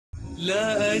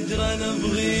لا أجر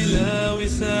نبغي لا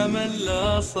وساما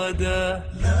لا صدى،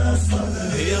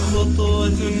 هي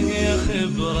خطوة هي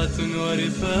خبرة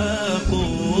ورفاق،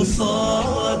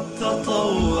 صار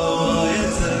التطوع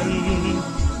غاية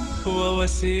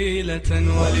ووسيلة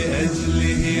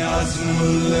ولأجله عزم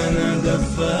لنا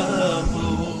دفاق.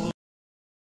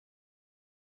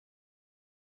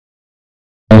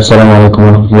 السلام عليكم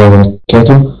ورحمة الله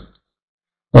وبركاته.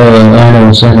 أهلا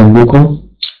وسهلا بكم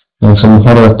في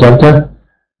المحاضرة الثالثة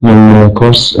من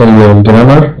كورس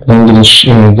الجرامر English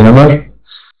Grammar.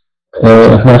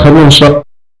 احنا أخذنا إن شاء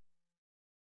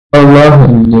الله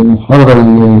المحاضرة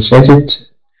اللي فاتت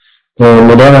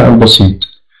المضارع البسيط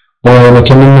وما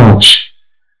كملناهوش.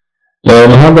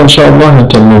 النهاردة إن شاء الله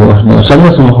هنكمله. احنا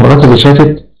أخذنا في المحاضرات اللي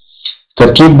فاتت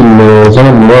تركيب زمن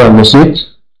المضارع البسيط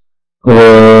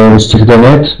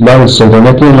واستخدامات بعض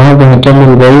الاستخدامات. النهارده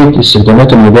هنكمل بقية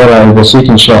استخدامات المضارع البسيط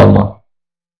إن شاء الله.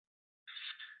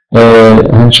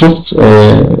 هنشوف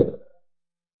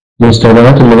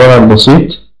استخدامات المضارع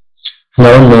البسيط.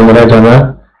 احنا قلنا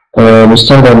مراجعة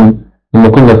مستخدم لما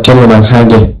كنا بنتكلم عن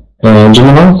حاجة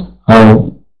general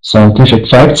أو scientific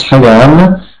facts، حاجة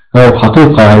عامة أو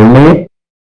حقيقة علمية.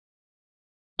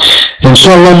 إن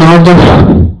شاء الله النهارده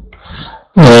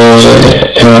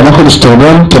هناخد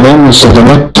استخدام كمان من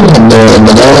استخدامات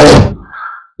المضارع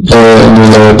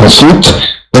البسيط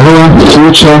وهو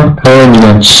future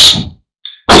arrangements.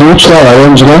 future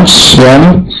arrangements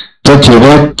يعني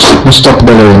ترتيبات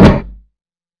مستقبلية.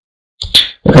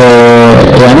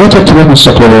 يعني ايه ترتيبات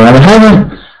مستقبلية؟ يعني حاجة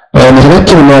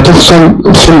نترتب انها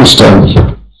تحصل في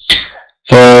المستقبل.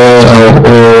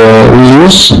 we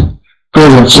use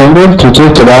present simple to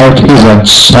talk about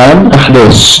events عن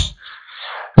أحداث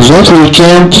that we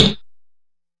can't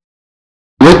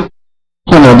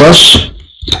منقدرش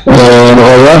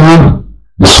نغيرها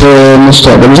في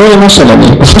المستقبل، زي مثلا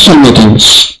official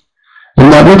meetings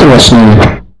المقابلات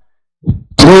الرسمية،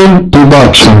 train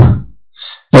departure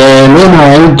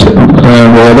مواعيد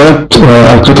مغادرة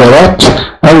القطارات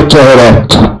أو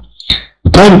الطائرات،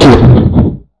 timetable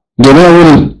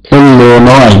جداول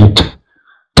المواعيد.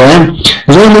 تمام؟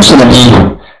 زي مثلا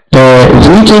the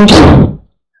meeting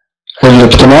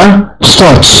الاجتماع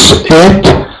starts at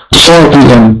 4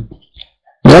 p.m.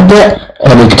 يبدأ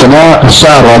الاجتماع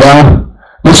الساعة 4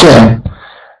 مساء.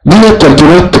 دي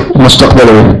الترتيبات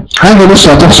المستقبلية، حاجة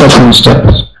لسه هتحصل في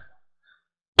المستقبل.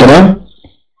 تمام؟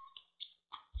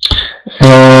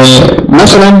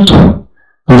 مثلا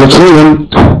the train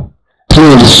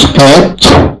leaves at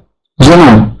the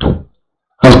noon.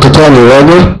 القطار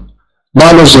يغادر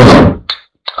بعد الظهر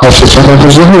أو في فترة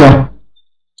الظهيرة.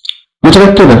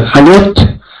 مترتبة حاجات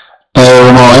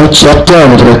ومواعيد ثابتة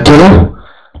ومترتبة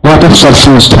وهتحصل في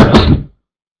المستقبل.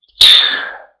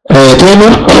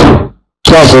 Taylor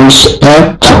travels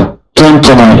at 10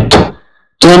 tonight.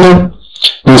 Taylor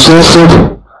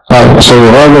يسافر أو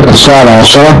سيغادر الساعة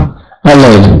 10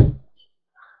 الليلة.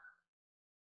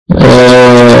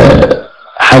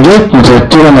 حاجات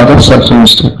مترتبة ما تحصل في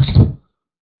المستقبل.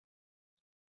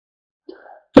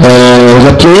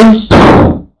 The train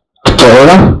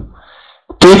الطائرة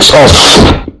takes off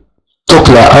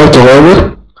تقلع أو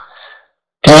تغادر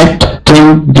at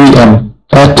 10 p.m.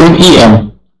 at 10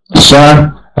 a.m.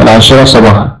 الساعة 10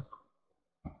 صباحا.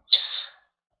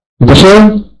 The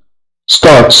film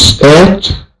starts at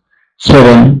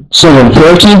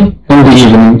 7:30 in the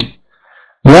evening.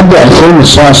 يبدأ الفيلم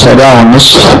الساعة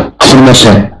 7:30 في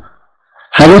المساء.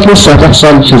 حاجات لسه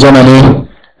هتحصل في زمن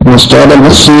ايه؟ المستقبل،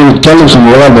 بس بيتكلم في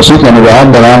الموضوع البسيط لما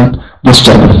بيعبر عن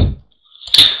مستقبل.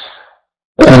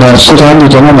 أنا الصوت عندي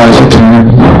تمام على فكرة.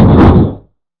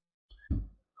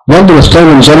 برضه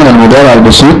بستخدم زمن المضارع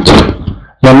البسيط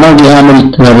لما أجي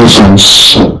أعمل narrations،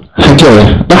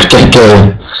 حكاية، بحكي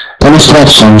حكاية،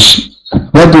 instructions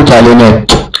بدي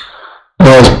تعليمات،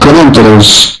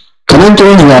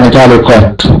 commentaries يعني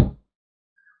تعليقات.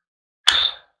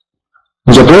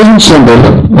 The present simple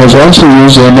was also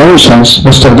used in narrations.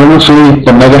 بستخدمه في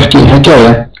لما أجي أحكي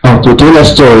حكاية أو to tell a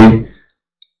story،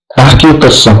 أحكي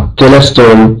قصة tell a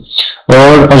story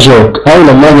or a joke، أو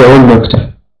لما أجي أقول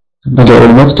نكتة. لما أجي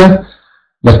أقول نكتة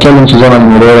بتكلم في زمن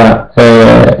المضارع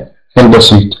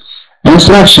البسيط.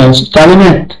 instructions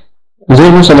تعليمات، زي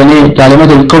مثلا ايه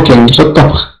تعليمات الكوكينج في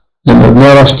الطبخ، لما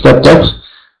بنقرا في كتاب طبخ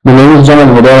بنقول زمن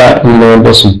المضارع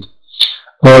البسيط.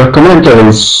 or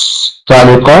commentaries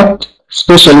تعليقات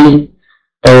especially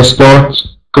sport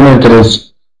commentaries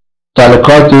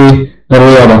تعليقات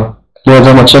الرياضة اللي هو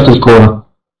زي ماتشات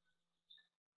الكورة.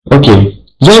 اوكي،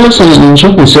 زي مثلا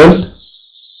نشوف مثال.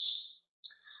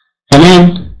 A man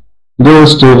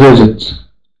goes to visit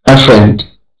a friend.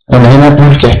 أنا هنا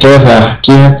بحكي حكاية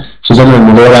فهحكيها في زمن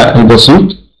المضارع البسيط.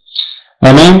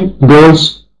 A man goes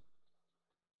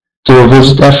to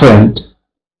visit a friend.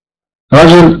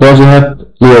 رجل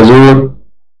يذهب ليزور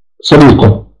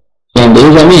صديقه and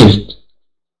is amazed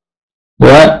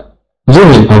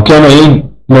وذهل أو كان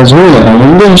مذهولا أو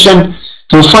مندهشا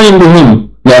to find him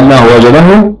لأنه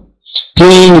وجده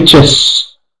playing chess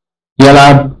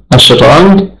يلعب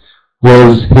الشطرنج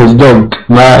with his dog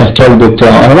مع الكلب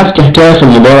بتاعه. أنا بحكي حكاية في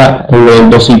المضارع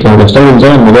البسيط أو بستخدم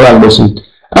زي المضارع البسيط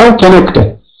أو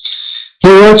كنكتة. He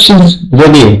watches the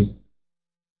game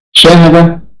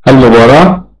شاهد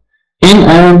المباراة in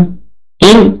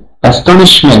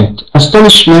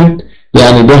astonishment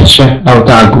يعني دهشة أو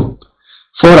تعجب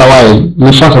for a while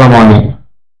لفترة معينة.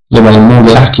 يبقى لما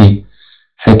أجي أحكي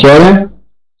حكاية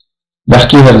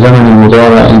بحكيها في زمن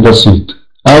المضارع البسيط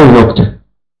أو نكتة.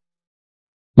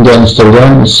 ده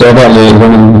الاستخدام السابع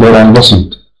لزمن المضارع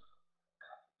البسيط.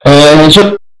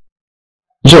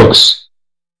 jokes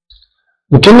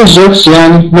وكلمة jokes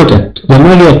يعني نكت.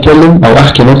 لما أجي أتكلم أو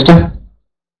أحكي نكتة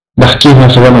بحكيها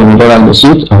في زمن المضارع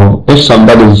البسيط أو if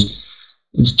somebody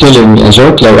is telling me a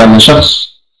joke لو أن شخص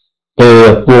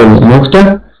يقول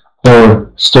نكتة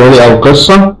or story أو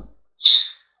قصة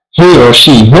he or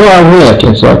she هو أو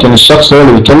هي سواء كان الشخص هو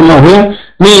اللي بيتكلم أو هي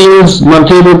may use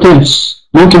multiple tense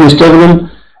ممكن يستخدم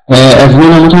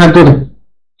أزمنة متعددة.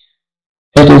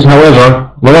 It is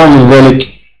however ورغم من ذلك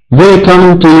very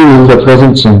common to use the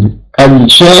present simple.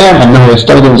 الشائع أنه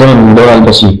يستخدم زمن المضارع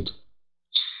البسيط.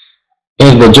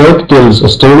 If the joke tells a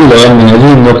story لأن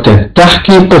هذه النكتة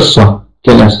تحكي قصة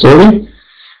tell a story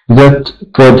that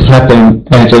could happen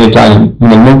at any time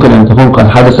من الممكن أن تكون قد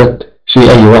حدثت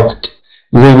في أي وقت.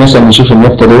 زي مثلا نشوف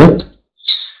النكتة ديت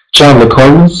شارلوك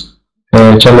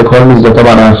هولمز ده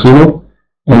طبعا عارفينه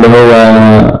اللي هو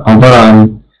عبارة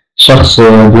عن شخص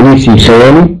بوليسي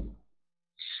خيالي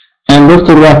and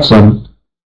دكتور واتسون.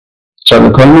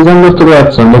 شارلوك هولمز and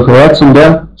دكتور واتسون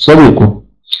ده صديقه.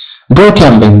 go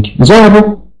camping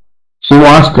ذهبوا في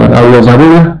معسكر أو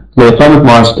يذهبون لإقامة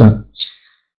معسكر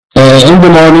in the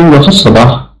morning وفي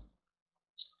الصباح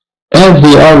as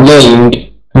they are laying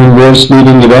in their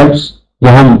sleeping beds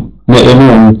وهم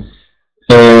نائمون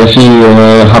في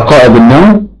حقائب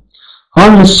النوم.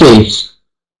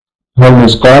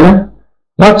 هولمز قال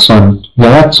واتسون يا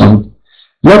واتسون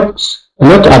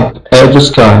look up at the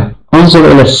sky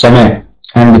انظر إلى السماء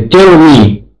and tell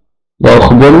me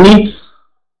وأخبرني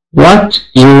what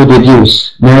you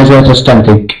deduce ماذا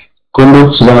تستنتج.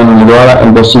 كله في زمن المضارع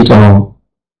البسيط أهو.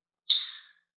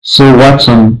 So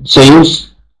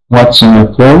Watson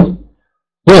يقول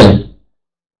well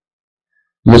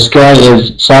the sky is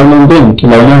salmon pink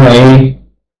لونها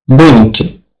pink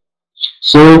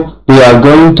so we are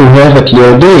going to have a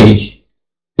clear day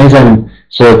إذن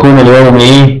سيكون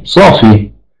اليوم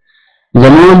صافي. the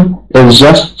moon is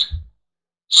just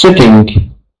setting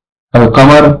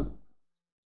القمر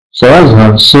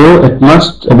سيظهر so it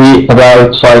must be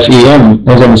about 5 AM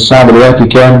إذن الساعة دلوقتي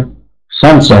كام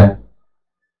 5.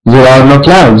 there are no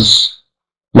clouds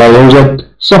لا يوجد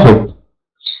سحب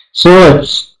so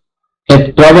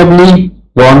it probably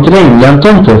won't rain لن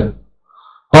تمطر.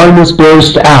 هولمز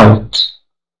burst out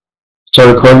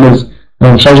شارلوك هولمز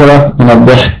انفجر من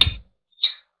الضحك.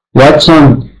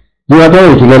 واتسون you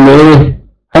ability قال له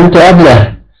أنت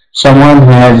أبله someone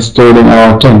has stolen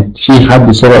our tent في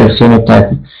حد سرق الخيمة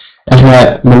بتاعتنا.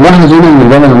 احنا بنلاحظ هنا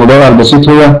ان زمن المضارع البسيط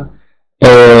هو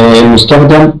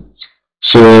المستخدم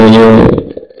في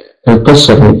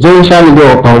القصة دي زي فعل جو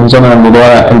أو زمن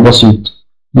المضارع البسيط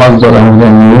مصدر أو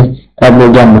زمن قبل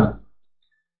الجمع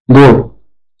جو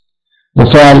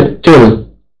وفعل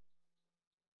tell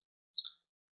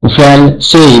وفعل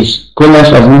says كلها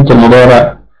في أزمنة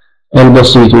المضارع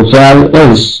البسيط وفعل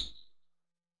is.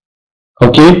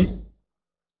 اوكي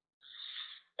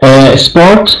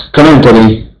سبورت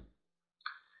كومنتري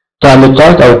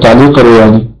تعليقات أو التعليق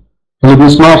الرياضي اللي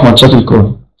بنسمعه في ماتشات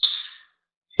الكورة.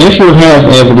 If you have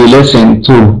ever listened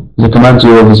to the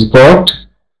commentary of the sport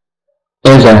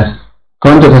إذا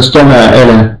كنت تستمع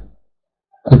إلى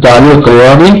التعليق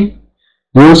الرياضي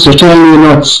you certainly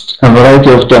noticed a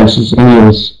variety of tenses in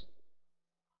use.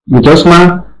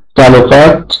 بتسمع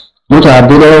تعليقات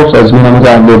متعددة وفي أزمنة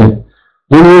متعددة.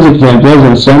 When using the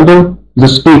present simple, the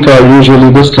speaker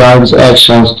usually describes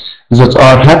actions that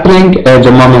are happening at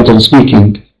the moment of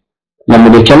speaking. لما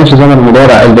بيتكلم في زمن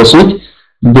المضارع البسيط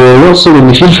بيوصل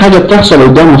إن في حاجة بتحصل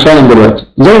قدامه فعلا دلوقتي.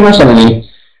 زي مثلا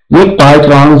Nick Pike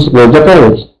runs with the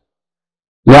ball.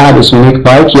 لاعب اسمه نيك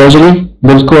بايك يجري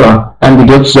بالكرة and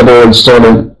gets the ball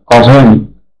stolen of him.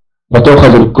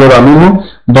 وتأخذ الكرة منه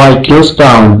by Chris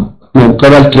Brown من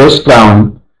قبل كريس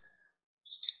براون.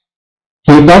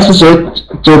 He passes it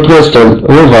to Bristol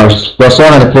Rovers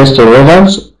وصار لبريستول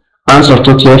روفرز answer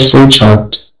to Cliff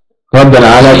Richard. ردا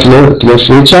على Cliff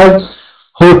Richard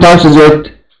who passes it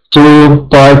to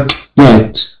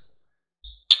Parknet.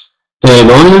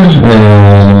 قلنا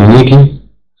لما نيجي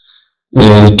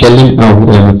نتكلم أو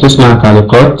لما تسمع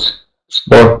تعليقات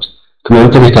سبورت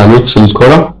كومنتري تعليق في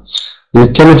الكرة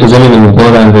نتكلم في زمن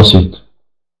المضارع البسيط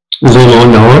زي ما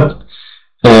قلنا اهوت.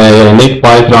 Nick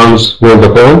Pike runs with the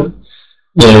ball.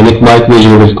 Nick Pike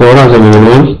بيجري بالكرة زي ما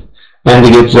بنقول and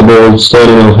gets the ball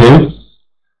stolen of him.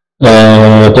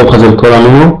 تأخذ الكرة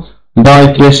منه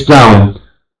by Chris Brown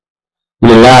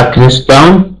من اللاعب كريس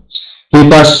براون. he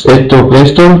passes it to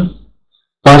Preston.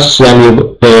 pass يعني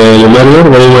يمرر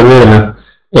ويمررها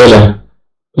إلى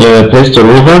بريستون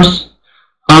روفرز.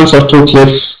 answer to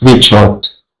Cliff Richard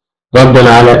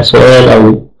ردا على سؤال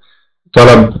أو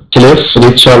طلب كليف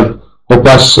ريتشارد who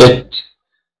passes it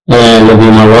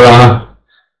الذي مررها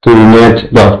to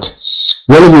Ned Dark.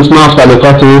 واللي بنسمعه في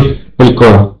تعليقاته في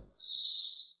الكرة.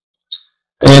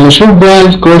 نشوف بقى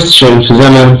الكويستشن في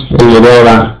زمن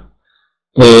المضارع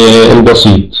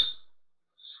البسيط.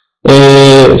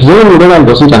 في زمن المضارع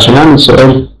البسيط عشان أعمل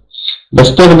سؤال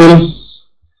بستخدم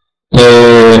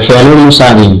فعلين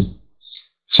مساعدين.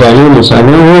 فعلين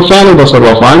مساعدين هو فعل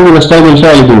بصرفه عندي بستخدم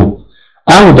فعل do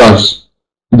أو does.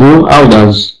 do أو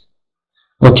does.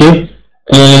 أوكي.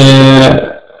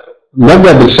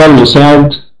 ببدأ بالفعل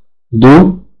المساعد do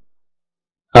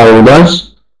أو does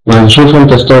وهنشوف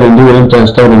امتى استخدم do وامتى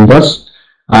استخدم does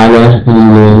على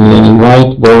الوايت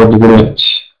بورد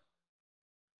دلوقتي.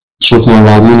 نشوف مع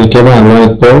بعضينا كده على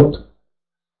الوايت بورد.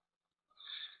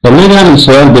 لما نيجي نعمل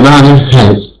سؤال بمعنى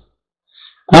هل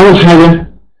أول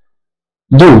حاجة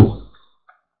do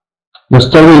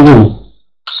بستخدم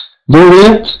do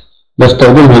ديت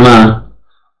بستخدمها مع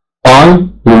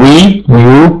I we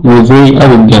you و they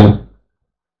أو الجمع.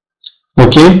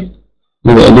 أوكي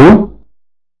يبقى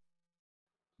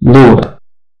do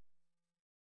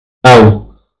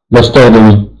أو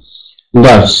بستخدم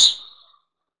does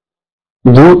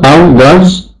do أو does.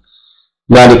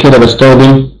 بعد كده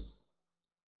بستخدم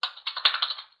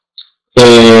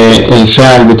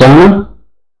الفعل بتاعنا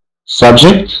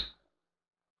subject.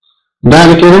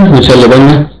 بعد كده نخلي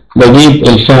بالنا بجيب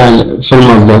الفعل في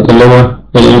المصدر اللي هو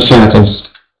الانفينيتيف.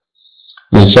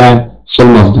 الفعل في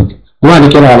المصدر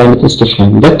وبعد كده علامة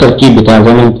استفهام. ده التركيب بتاع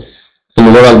زمن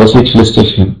المضارع البسيط في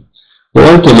الاستفهام.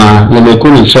 وقلت مع لما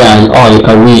يكون الفاعل I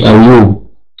أو we أو you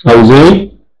أو they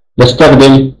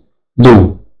بستخدم do.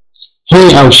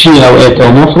 he أو she أو it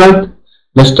أو مفرد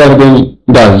بستخدم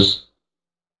does.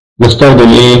 بستخدم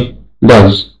إيه؟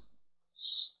 does.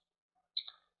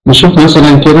 نشوف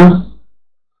مثلا كده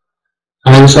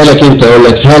هنسألك أنت أقول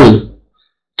لك هل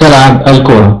تلعب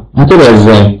الكرة هتبقى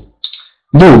إزاي؟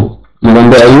 do مادام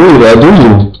بقى you يبقى do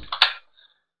you.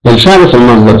 الفعل في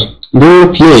المصدر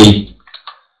do play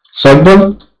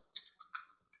football.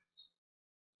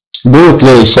 do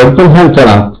play football هل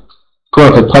تلعب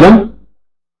كرة القدم؟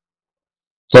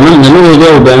 تمام. لما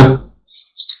يجاوب بقى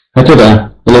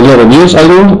هتبقى الإجابة yes I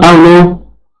do أو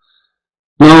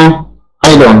no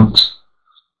I don't.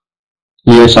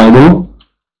 yes I do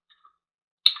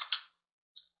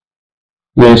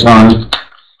yes I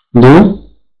do.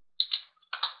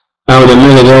 أو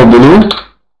لما يجاوب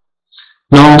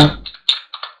no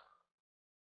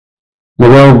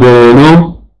نجاوب no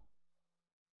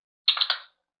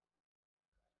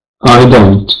I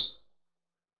don't.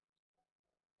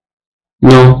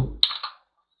 no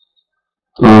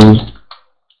I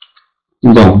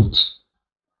don't.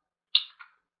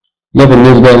 ده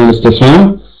بالنسبة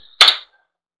للاستفهام.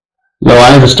 لو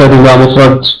عايز استخدم بقى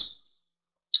مفرد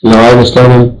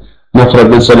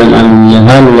مثلا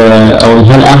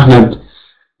هل أحمد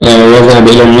يذهب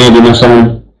إلى النادي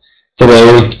مثلا تبقى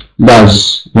إيه؟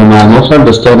 does. مع المفرد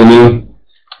بستخدم إيه؟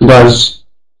 does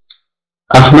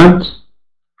أحمد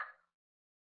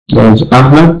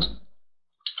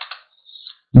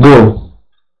go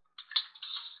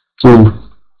to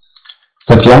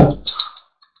the club.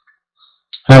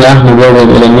 هل أحمد يذهب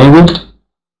إلى النادي؟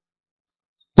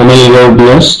 لما يجاوب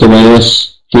yes تبقى yes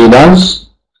he does.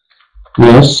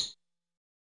 yes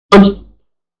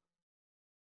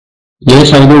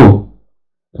yes I do.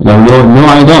 no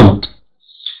I don't.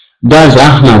 does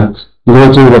أحمد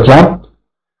go to the club?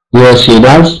 yes he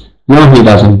does. no he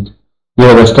doesn't.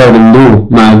 يبقى بستخدم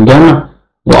do مع الجمع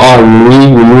و I و we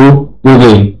و you و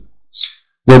they.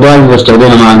 وdoes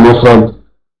بستخدمها مع المفرد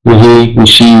وهي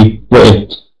وشي و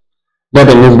it. ده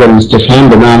بالنسبة للاستفهام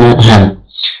بمعنى هل.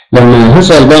 لما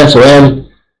هسأل بقى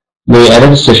سؤال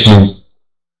بأداة استفهام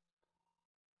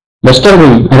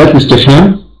بستخدم أداة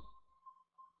الاستفهام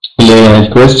اللي هي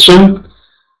question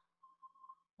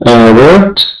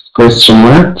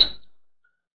word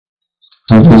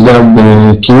هنفذها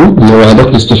بكيو اللي هو أداة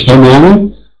الاستفهام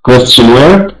يعني question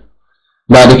word.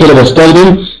 بعد كده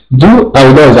بستخدم do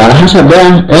أو does على حسب بقى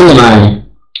اللي معايا.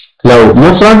 لو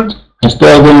مفرد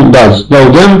هستخدم does،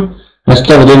 لو جمع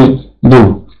هستخدم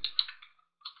do.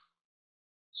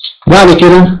 بعد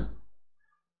كده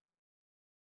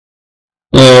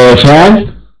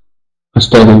فاعل،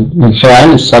 هستخدم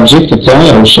الفاعل السبجكت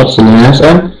بتاعي أو الشخص اللي أنا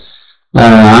هسأل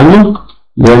عنه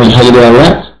بيعمل الحاجة دي ولا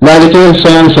لأ. بعد كده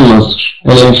الفاعل في المصدر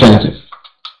الانفينيتيف.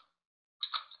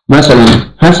 مثلا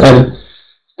هسأل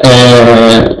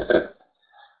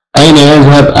أين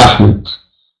يذهب أحمد؟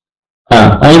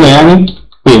 أين يعني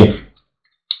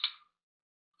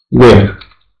where.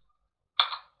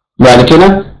 بعد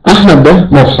كده أحمد ده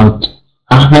مفرد،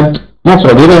 أحمد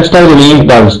مفرد يبقى هستخدم إيه؟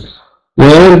 does.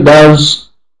 where does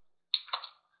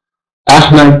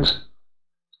أحمد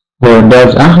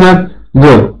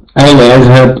go؟ أين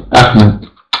يذهب أحمد؟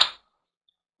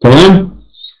 تمام؟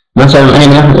 مثلا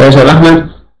أين يذهب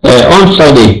أحمد on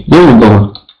Friday يوم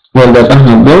الجمعة. where does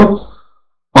أحمد go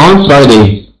on Friday؟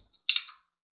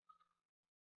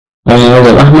 أين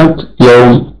يذهب أحمد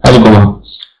يوم الجمعة.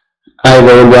 أو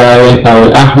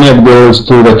أحمد goes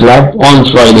to the club on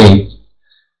Friday.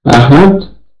 أحمد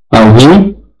أو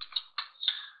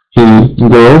he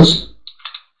goes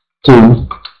to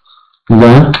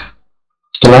the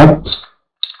club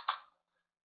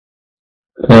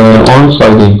on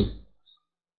Friday.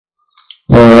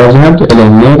 يذهب إلى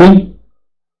النادي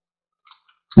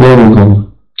يوم الجمعة.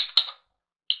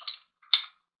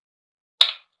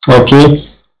 أوكي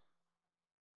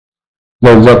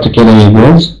بالظبط كده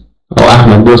يجوز، أو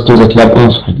أحمد goes to the club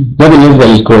on Friday. ده بالنسبة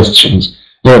للquestions.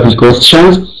 في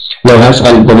الquestions لو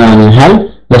هسأل بمعنى هل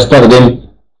بستخدم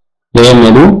يا إما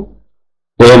do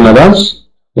يا إما does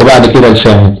وبعد كده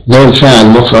الفاعل. لو الفاعل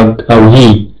مفرد أو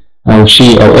he أو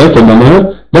she أو it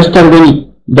الضمير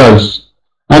بستخدم does.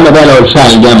 أما بقى لو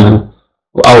الفاعل جمع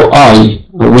أو I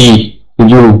we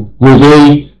you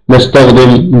they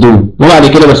بستخدم do. وبعد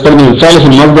كده بستخدم الفعل في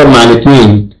المصدر مع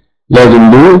الاثنين،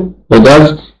 لازم do و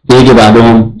does بيجي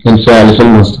بعدهم الفعل في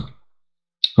المصدر.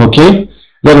 أوكي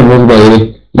ده بالنسبة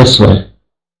إيه للسؤال.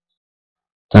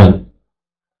 طيب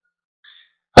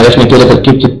عرفنا كده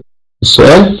تركيبة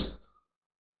السؤال.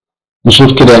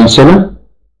 نشوف كده أمثلة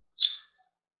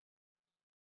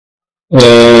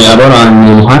عبارة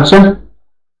عن محادثة.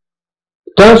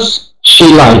 Does she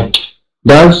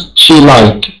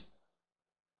like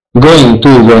going to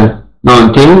the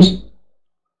mountains؟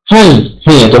 هل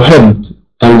هي تحب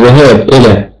الذهاب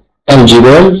إلى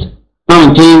الجبال؟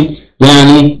 mountain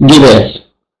يعني جبال.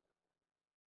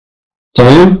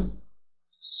 تمام.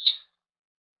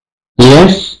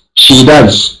 Yes she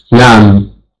does.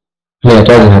 نعم هي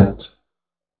تذهب.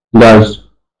 does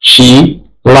she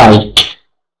like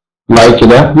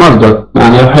ده مصدر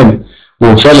معنى يحب،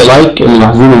 وفعل like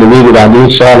الملاحظين اللي بيجي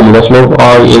بعديه فعل مضاف له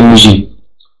ing.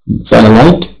 فعل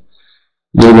like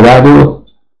بيجي بعده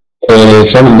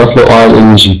فعل مضاف له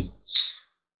ing.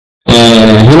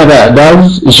 هنا بقى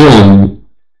does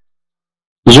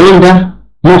John ده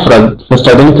مفرد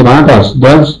فاستخدمت معاه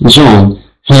does John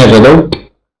have a dog؟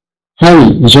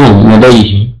 هل جون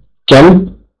لديه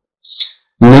كلب؟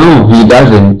 No he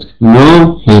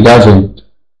doesn't.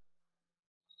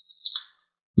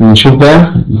 نشوف بقى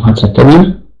المحادثة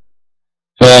التانية.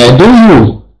 Do you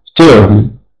turn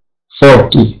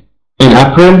 40 in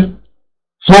April؟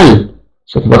 هل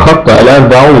ستتخطى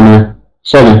 40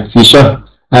 سنة في شهر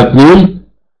أبريل؟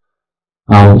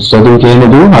 أو استخدمت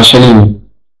هنا do عشان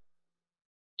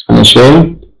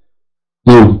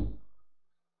do.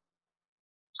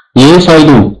 Yes I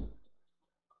do.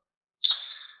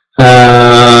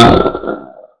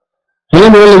 هنا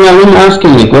بيقول لي بقى when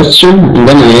asking a question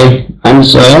عندنا إيه؟ عندي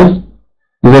سؤال.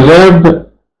 The verb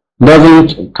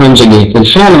doesn't conjugate.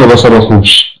 الفعل ما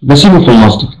بصرفوش، بسيبه في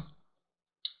المصدر.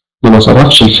 ما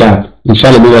بصرفش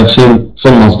الفعل بيبقى فين؟ في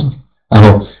المصدر.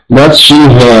 أهو does she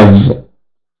have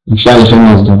الفعل في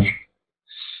المصدر.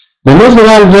 بالنسبة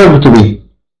بقى الverb to be،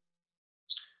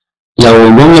 لو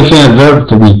الجملة فيها verb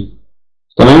to be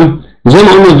تمام؟ زي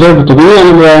ما قلنا الverb to be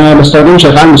أنا ما بستخدمش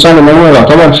أفعال مساعدة اللي هو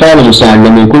يعتبر فعل مساعد.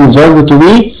 لما يكون verb to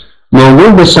be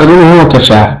موجود بستخدمه هو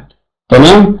كفاعل.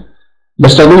 تمام؟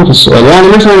 بستخدمه في السؤال. يعني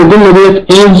مثلا الجملة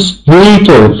ديت is he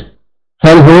tall؟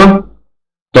 هل هو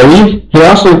طويل؟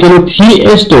 هي أصلا كانت he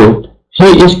is tall.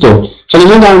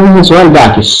 فلما نيجي عندنا سؤال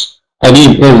بعكس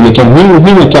أجيب is مكان he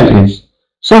وهي مكان is.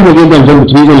 سهل جدا verb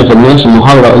to be زي اللي خدناه في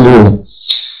المحاضرة الأولى.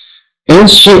 is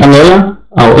she a lawyer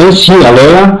أو is he a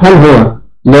lawyer؟ هل هو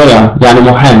lawyer يعني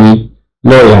محامي؟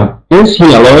 lawyer is he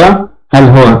a lawyer؟ هل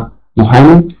هو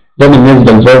محامي؟ ده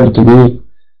بالنسبة للverb to be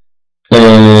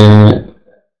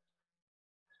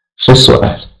في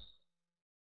السؤال.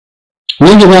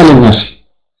 نيجي بقى للنفي.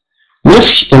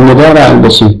 نفي المضارع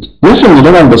البسيط. نفي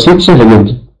المضارع البسيط سهل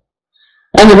جدا.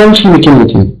 أنا بمشي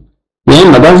بكلمتين، يا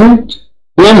إما doesn't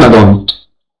يا إما don't،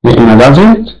 يا إما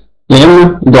doesn't يا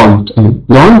إما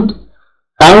don't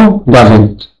أو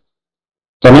doesn't.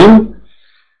 تمام؟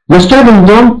 بستخدم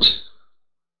don't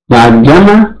مع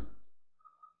الجمع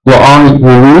وI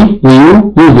ووي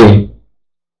ويو وذي،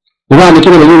 وبعد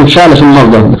كده بجيب الفعل في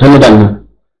المصدر. خلي بالنا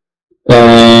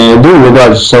do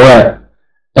وdoes سواء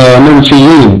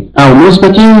منفيين أو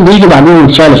مثبتين بيجي بعدين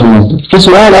الفعل في المصدر في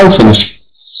سؤال أو في نفي.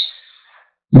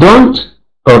 don't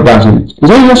or doesn't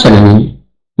زي مثلا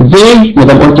they،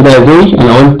 مادام قلت بقى they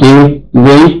أنا قلت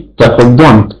they تاخد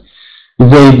don't.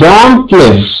 they don't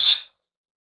live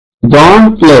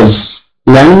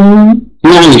لن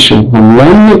يعيشوا، هم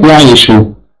لن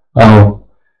يعيشوا أهو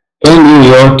in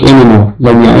نيويورك anymore،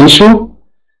 لن يعيشوا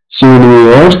في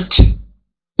نيويورك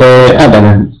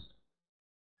أبدا.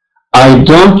 I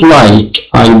don't like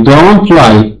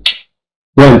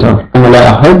winter، أنا لا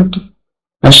أحب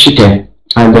الشتاء.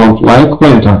 I don't like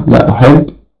winter، لا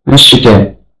أحب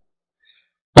الشتاء.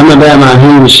 أما بقى مع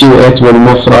he وshe وit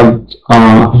والمفرد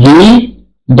he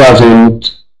doesn't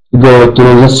go to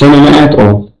the cinema at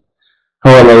all،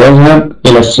 هو لا يذهب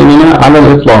إلى السينما على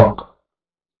الإطلاق.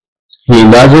 he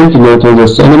doesn't go to the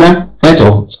cinema at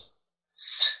all.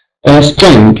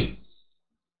 spring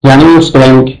يعني إيه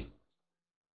spring؟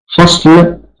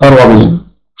 فصل الربيع.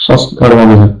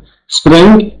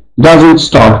 spring doesn't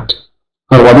start،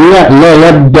 الربيع لا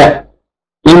يبدأ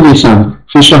in December،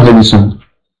 في شهر ديسمبر.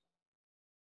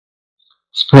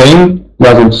 spring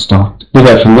doesn't start.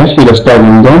 إذا في النفي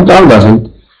بستخدم don't أو doesn't،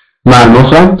 مع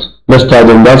المفرد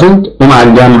بستخدم doesn't ومع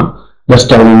الجمع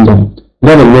بستخدم don't.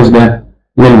 ده بالنسبة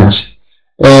للنفي.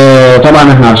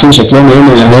 طبعا احنا عارفين شكلهم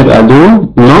ايه، هيبقى do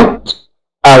not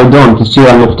أو don't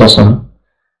الصيغة المختصرة،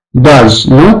 does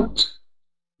not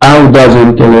أو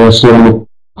doesn't اللي هي الصيغة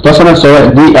المختصرة، سواء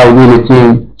دي أو دي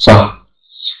الاثنين صح.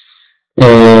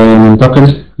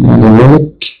 ننتقل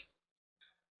لذلك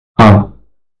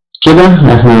كده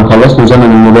احنا خلصنا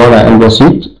زمن المضارع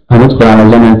البسيط. هندخل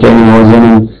على زمن تاني هو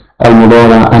زمن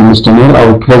المضارع المستمر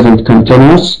أو present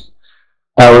continuous،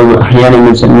 أو أحيانا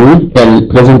بنسميه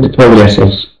present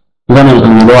progressive. زمن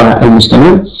المضارع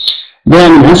المستمر ده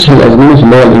من أسهل الأزمنة في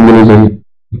اللغة الإنجليزية،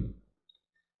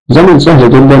 زمن سهل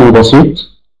جدا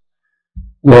وبسيط.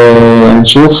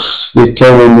 ونشوف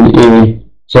بيتكون من إيه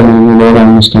زمن المضارع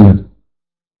المستمر.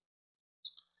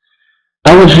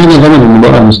 أول حاجة زمن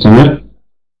المضارع المستمر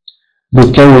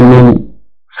بيتكون من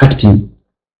حاجتين.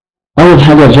 أول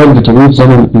حاجة الفيرب تو بي في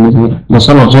زمن المضارع،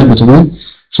 مصالح الفيرب تو بي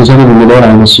في زمن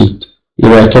المضارع البسيط،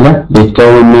 يبقى كده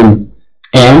بيتكون من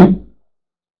am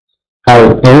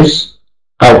أو is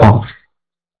أو are،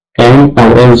 am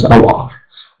أو is أو are.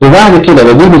 وبعد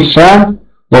كده بجيب الفعل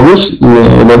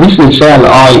وبضيف للفعل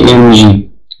ing،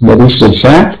 بضيف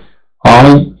للفعل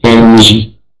ing،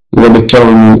 يبقى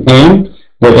بيتكون من am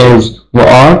و is و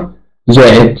are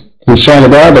زائد الفعل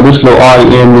بقى بضيف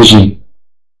له ing.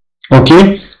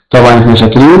 اوكي، طبعا احنا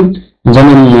فاكرين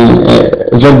زمن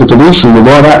فيرب تو بي في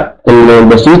المضارع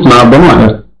البسيط مع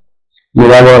الضمائر.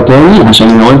 نراجعه تاني عشان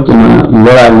انا قلت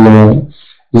ان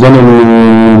زمن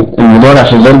المضارع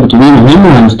في الفيرب تو بي مهم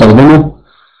وهنستخدمه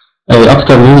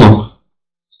اكتر من مرة.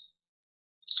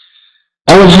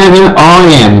 اول حاجة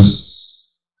I am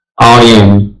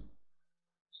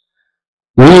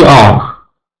we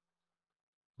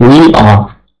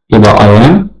are يبقى I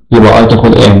am يبقى I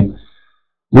تاخد am.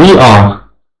 we are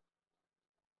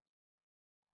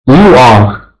you are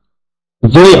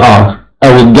they are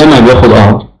أو الجمع بياخد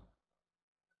are،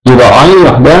 يبقى I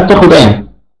لوحدها تاخد am،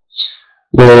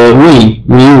 we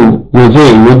ويو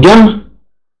وذي والجمع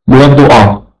بياخدوا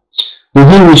are،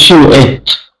 وهي وشي وات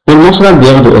والمفرد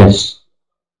بياخدوا is.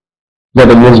 ده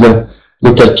بالنسبة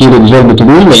لتركيب الفيرب تو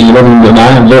بي، لأن لازم يبقى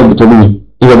معاها الفيرب تو بي،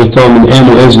 يبقى بيتكون من am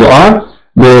و is و are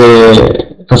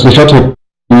بتصريفاتهم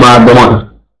مع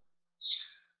الضمائر.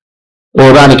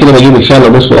 وبعد كده بجيب الفعل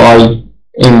وأضيف له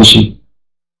ing.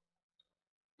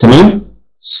 تمام؟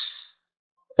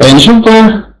 نشوف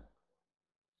بقى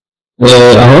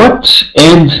اهوت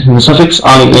add the suffix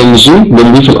ing،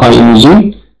 بنضيف ال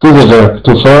ing to the verb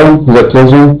to form the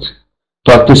present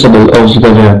participle of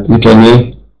the verb.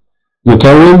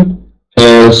 نكون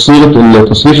صيغة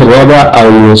التصريف الرابع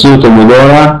أو صيغة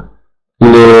المضارع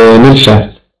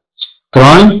للفعل.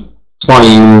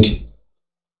 trying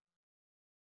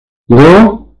go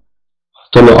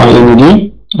حط له ing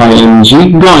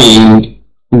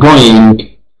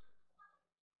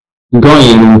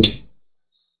going.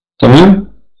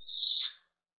 تمام.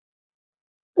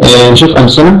 نشوف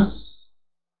أمثلة.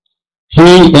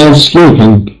 He is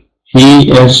sleeping. He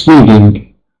is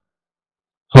sleeping.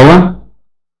 هو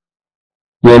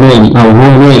ينام أو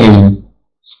هو نائم.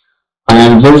 I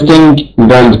am visiting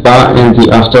grandpa in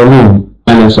the afternoon.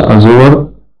 أنا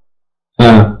سأزور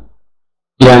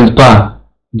grandpa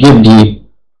جدي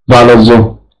بعد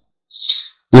الظهر.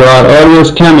 You are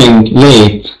always coming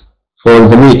late for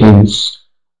the meetings.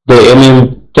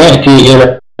 دائما تأتي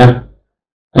إلى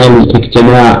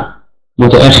الاجتماع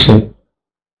متأخر.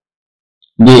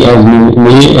 دي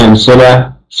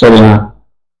أمثلة سريعة.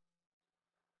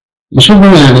 نشوف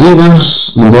يعني إيه بقى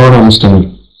مضارع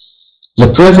مستمر. The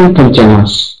present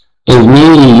continuous is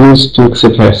mainly used to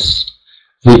express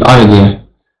the idea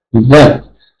that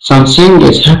something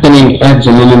is happening at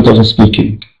the moment of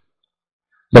speaking.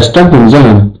 بستخدم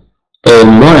زمن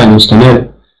المضارع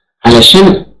المستمر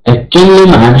علشان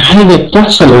أتكلم عن حاجة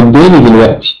بتحصل قدامي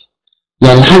دلوقتي.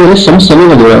 يعني حاجة لسه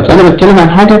مستمرة دلوقتي، أنا بتكلم عن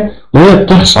حاجة وهي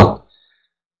بتحصل.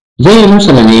 زي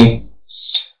مثلا إيه؟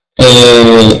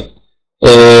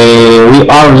 We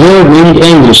are learning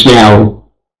English now.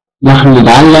 نحن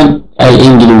نتعلم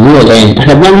الإنجليزية الآن.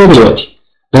 إحنا بنعمل إيه دلوقتي؟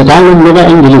 بنتعلم لغة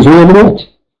إنجليزية دلوقتي.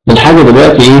 الحاجة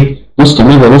دلوقتي إيه؟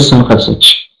 مستمرة لسه ما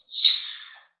خلصتش.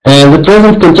 The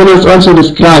present continuous also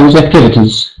describes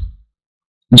activities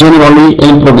generally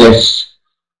in progress.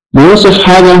 بيوصف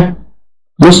حاجة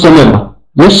مستمرة،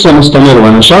 لسه مستمرة،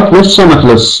 نشاط لسه ما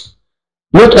خلصش.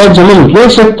 Not at the moment،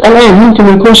 ليست الآن، ممكن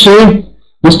ما يكونش إيه؟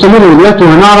 مستمر دلوقتي،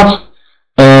 وهنعرف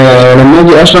لما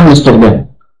أجي أشرح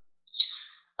الاستخدام.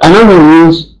 Another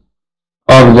use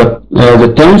of the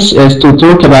tense is to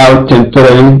talk about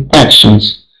temporary actions.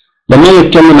 لما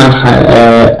يتكلم عن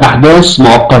أحداث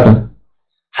مؤقتة،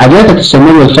 حاجات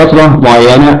هتستمر لفترة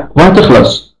معينة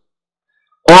وهتخلص.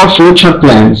 Or future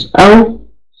plans، أو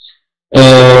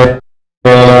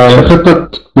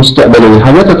خطة مستقبلية،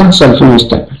 حاجات هتحصل في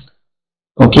المستقبل.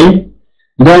 أوكي؟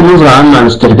 ده نظرة عامة عن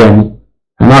استخدامه،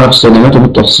 هنعرف استخداماته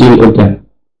بالتفصيل قدام.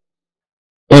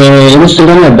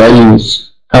 الاستخدامات بقى use.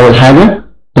 أول حاجة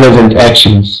present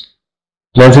actions.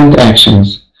 present actions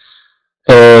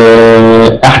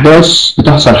أحداث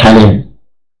بتحصل حاليا.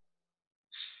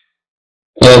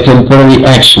 temporary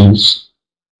actions.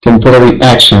 temporary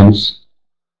actions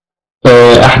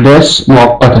أحداث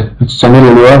مؤقتة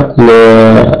هتستمر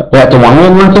لوقت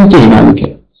معين وهتنتهي بعد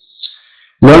كده.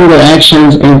 longer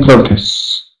actions in progress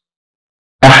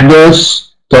أحداث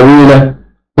طويلة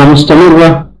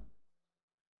ومستمرة.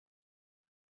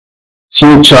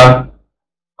 future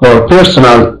or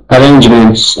personal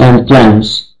arrangements and plans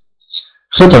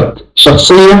خطط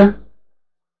شخصية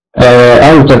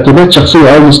أو ترتيبات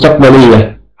شخصية أو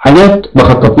مستقبلية، حاجات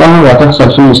بخطط لها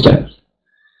وهتحصل في المستقبل.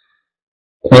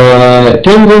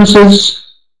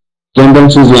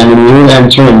 tendencies يعني ميول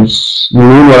and trends،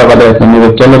 ميول ورغبات، لما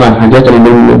بتكلم عن حاجات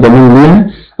اللي بميل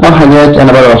ليها أو حاجات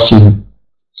أنا برغب فيها،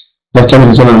 بتكلم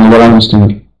في زمن المضارع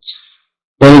المستمر.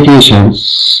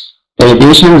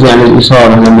 irritations يعني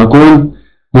الإثارة، لما أكون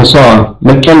مثار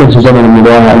بتكلم في زمن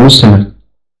المضارع المستمر.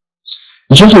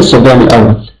 نشوف الاستخدام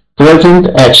الأول. present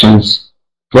actions.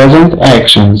 present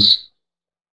actions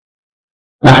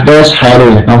أحداث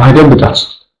حالية أو حاجات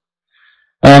بتحصل.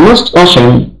 most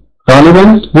often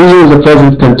غالبا we use the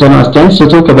present continuous tense to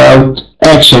talk about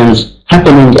actions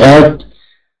happening at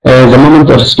the moment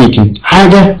of speaking.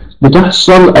 حاجة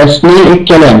بتحصل أثناء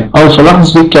الكلام أو في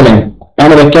لحظة الكلام.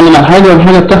 أنا بتكلم عن حاجة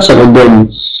والحاجة بتحصل قدامي.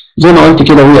 زي ما قلت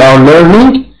كده we are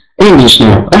learning English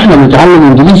now. إحنا بنتعلم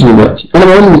إنجليزي دلوقتي. أنا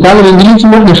بقول بنتعلم إنجليزي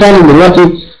وإحنا فعلا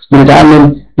دلوقتي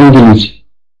بنتعلم إنجليزي.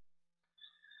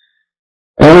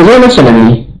 زي مثلا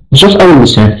إيه؟ نشوف أول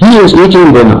مثال. he is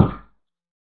eating dinner.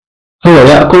 هو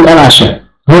يأكل العشاء.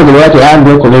 هو دلوقتي قاعد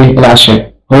بياكل إيه؟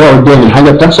 العشاء. هو قدامي،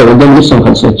 الحاجة بتحصل قدامي لسه ما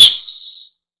خلصتش.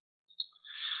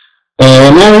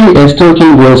 Mary is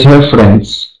talking with her friends.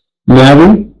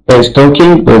 Mary is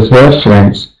talking with her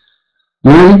friends.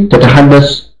 ماري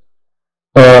تتحدث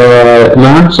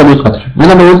مع صديقتها.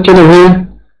 أنا بقول كده وهي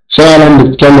فعلا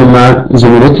بتتكلم مع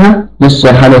زميلتها،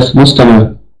 لسه حدث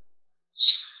مستمر.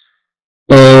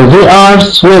 They are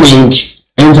swimming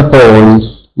in the pool.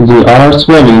 They are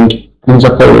swimming in the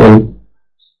pool.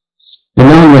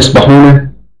 إنهم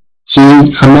يسبحون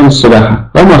في حمام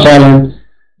السباحة. هم فعلا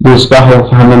بيسبحوا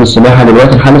في حمام السباحة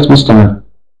دلوقتي، الحدث مستمر.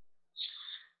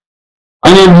 I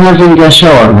am having a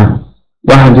shower now.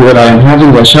 واحد يقول I am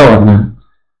having a shower now.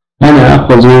 أنا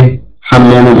أخذ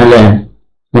حماما الآن،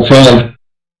 وفعلا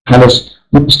حدث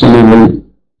مستمر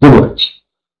دلوقتي.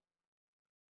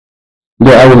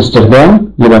 ده أول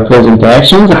استخدام، يبقى present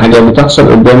actions حاجات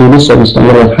بتحصل قدامي لسه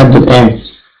مستمرة لحد الآن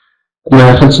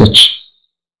ما خلصتش.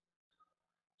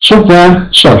 شوف بقى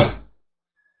شرح.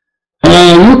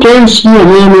 You can see a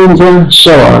man in the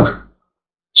shower.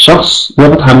 شخص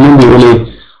بياخد حمام بيقول ايه؟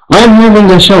 I'm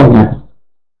having a shower.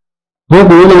 هو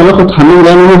بيقول انا باخد حمام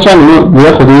لأنه هو فعلا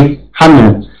بياخد ايه؟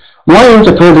 حمام. Why is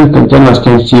the present continuous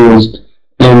tense used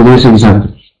in this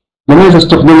example؟ لماذا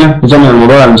استخدم زمن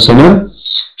المضارع المستمر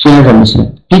في هذا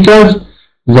المثال؟ Because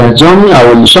the Johnny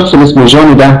أو الشخص اللي اسمه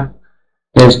جوني ده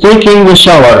is taking a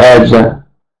shower at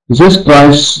this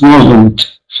precise moment.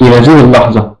 في هذه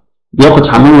اللحظة بياخد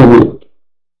حمام وبيقول.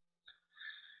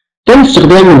 تم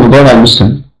استخدام المضارع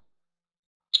المستمر.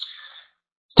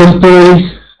 temporary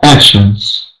actions،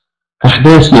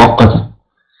 أحداث مؤقتة،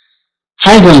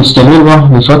 حاجة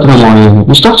مستمرة لفترة معينة،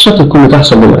 مش شرط تكون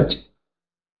بتحصل دلوقتي،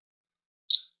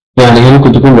 يعني هي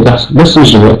ممكن تكون بتحصل بس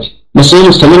مش دلوقتي، بس هي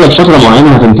مستمرة لفترة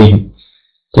معينة هتنتهي.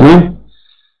 تمام؟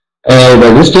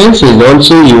 The distance is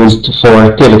also used for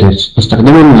activities.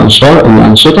 استخدمه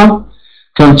الأنشطة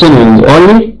continuing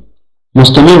only،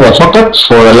 مستمرة فقط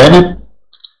for a limited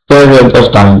period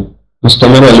of time،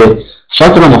 مستمرة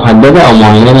لفترة محددة أو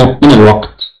معينة من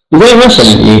الوقت. زي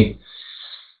مثلا إيه؟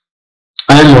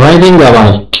 I'm riding a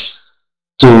bike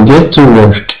to get to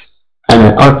work.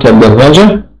 أنا أركب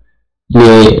دراجة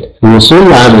للوصول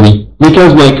لعملي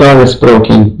because my car is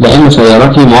broken، لأن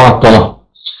سيارتي معطلة.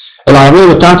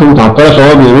 العربية بتاعته متعطلة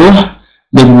فهو بيروح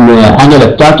بالعجلة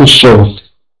بتاعته الشغل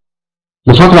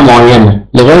لفترة معينة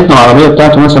لغاية ما العربية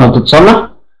بتاعته مثلا تتصلح.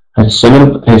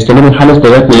 هيستمر الحدث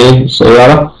لغاية ما إيه؟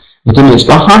 السيارة يتم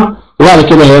إصلاحها وبعد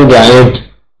كده هيرجع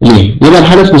إيه؟ ليه؟ يبقى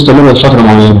الحدث مستمر لفترة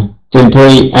معينة.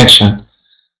 temporary action.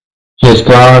 His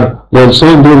car will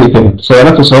soon be repaired.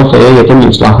 سيارته سوف يتم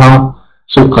إصلاحها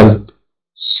في القريب.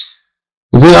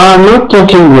 They are not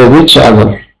talking with each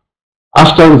other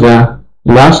after the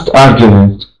last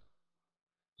argument.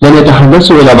 لم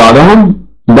يتحدثوا إلى بعضهم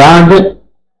بعد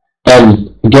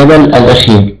الجدل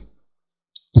الأخير.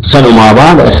 اتخانقوا مع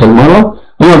بعض آخر مرة،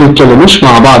 هما ما بيتكلموش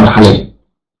مع بعض حاليا.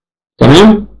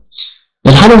 تمام؟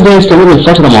 الحدث ده يستمر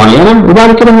لفترة معينة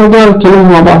وبعد كده هيرجعوا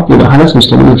يتكلموا مع بعض، يبقى حدث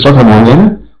مستمر لفترة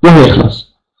معينة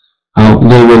وهيخلص. أو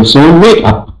they will soon wake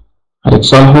up.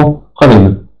 هيتصالحوا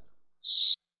قريبا.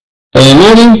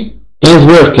 Mary is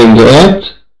working at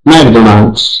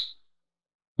McDonald's.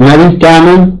 ماري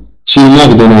تعمل في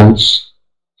ماكدونالدز،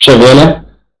 شغالة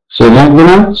في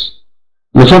ماكدونالدز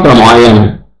لفترة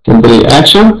معينة. temporary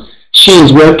action. She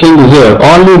is working here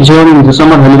only during the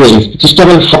summer holidays.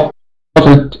 بتشتغل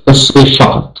فترة الصيف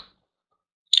فقط،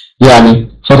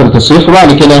 يعني فترة الصيف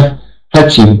وبعد كده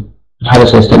هتسيب.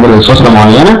 الحدث هيستمر لفترة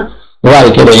معينة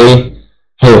وبعد كده إيه؟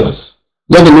 هيوقف.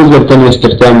 ده بالنسبة لتاني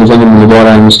استخدام لزمن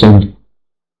المضارع المستمر.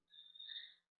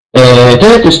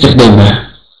 تالت استخدام بقى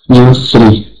use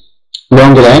 3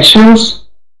 long actions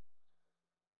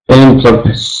in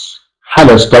progress.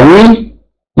 حدث طويل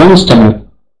ومستمر.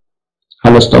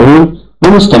 حدث طويل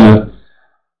ومستمر.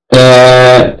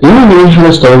 يعني ايه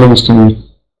حدث طويل ومستمر؟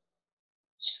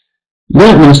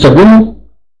 ده بنستخدمه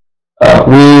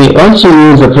we also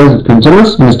use the present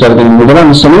continuous. بنستخدم المضارع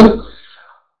المستمر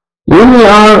when we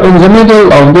are in the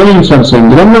middle of doing something.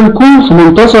 لما نكون في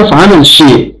منتصف عمل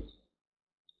شيء.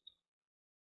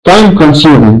 time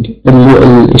consuming.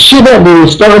 الشيء ده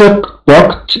بيستغرق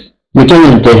وقت لكي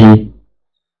ينتهي.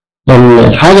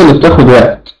 الحاجة اللي بتاخد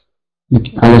وقت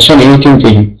علشان ايه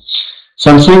تنتهي.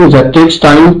 something that takes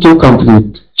time to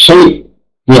complete. شيء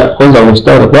يأخذ أو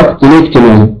يستغرق وقت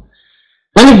لاكتماله.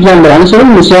 an example على سبيل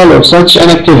المثال of such an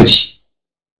activity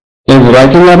is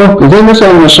writing a book. زي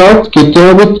مثلا نشاط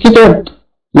كتابة كتاب.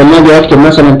 لما أجي أكتب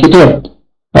مثلا كتاب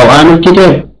أو أعمل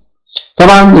كتاب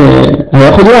طبعا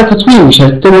هياخد وقت طويل، مش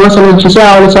هكتبه مثلا في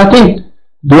ساعة ولا ساعتين،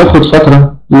 بياخد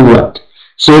فترة من الوقت.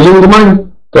 saving money.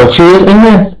 توفير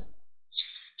المال.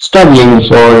 studying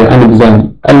for an exam.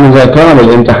 المذاكرة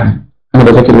للامتحان. أنا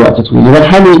بذاكر وقت طويل. يبقى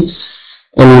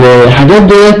الحاجات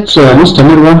ديت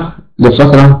مستمرة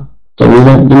لفترة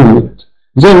طويلة من الوقت.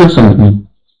 زي مثلا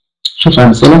شوف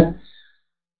أمثلة.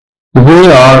 they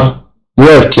are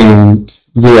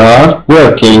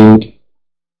working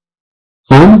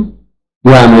هم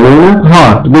يعملون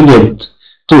hard بجد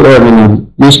to earn money.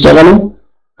 بيشتغلوا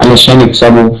علشان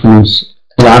يكسبوا فلوس.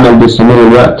 العمل بيستمر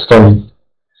الوقت طويل.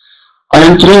 I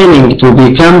am training to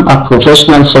become a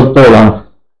professional footballer.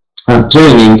 I'm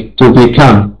training to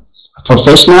become a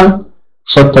professional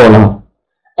footballer.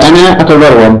 أنا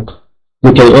أتدرب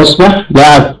لكي أصبح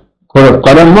لاعب كرة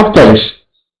قدم محترف.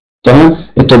 تمام؟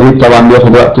 التدريب طبعا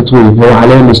بياخد وقت طويل، هو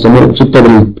حاليا مستمر في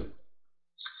التدريب.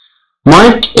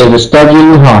 Mike is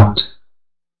studying hard.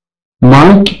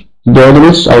 مايك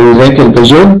بيدرس أو يذاكر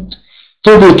بجد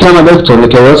to become a doctor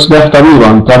لكي يصبح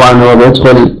طبيبا. طبعا هو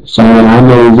بيدخل الثانوية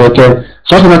العامة ويذاكر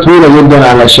فترة طويلة جدا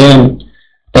علشان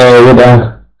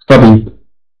يبقى طبيب.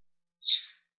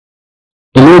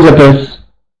 Elizabeth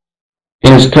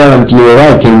is currently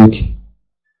writing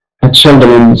a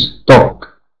children's book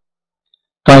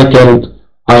titled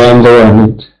I am the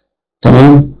world.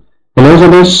 تمام.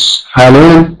 إليزابيث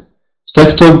حاليا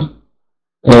تكتب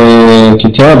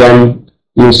كتابا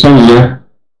يسمى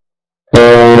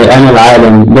أنا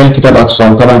العالم. ده كتاب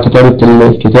أطفال. طبعا كتابة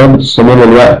الكتاب بتستمر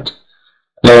الوقت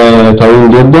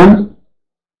طويل جدا.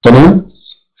 تمام.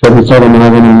 فبيستخدم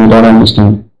هذا المضارع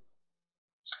المستمر.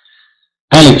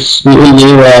 أليكس بيقول لي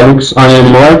يا أليكس I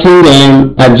am writing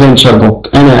an adventure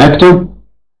book. أنا أكتب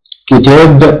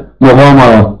كتاب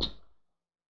مغامرات.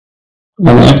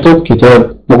 أنا أكتب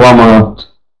كتاب مغامرات.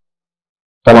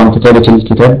 طبعا كتابة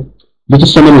الكتاب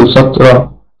بتستمر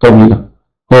لفترة طويلة.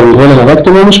 هو بيقول أنا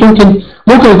بكتب ومش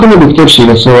ممكن يكون ما بيكتبش،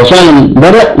 بس هو فعلا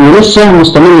بدأ ولسه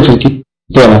مستمر في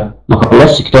الكتابة، ما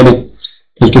خلصش كتابة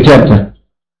الكتاب ده.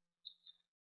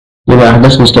 يبقى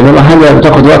أحداث مستمرة، حاجة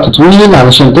بتاخد وقت طويل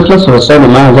علشان تخلص،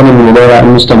 فبستخدم معاها زمن المضارع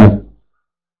المستمر.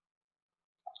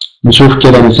 نشوف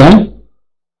كده مثال.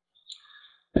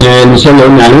 المثال اللي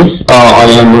قلنا عليه I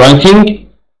am writing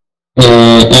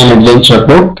an adventure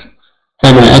book.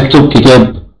 أنا أكتب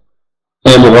كتاب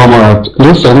مغامرات.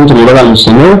 ليه استخدمت المضارع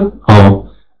المستمر؟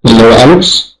 اللي هو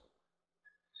أليكس.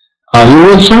 You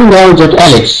will find out that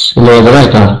Alex اللي هو the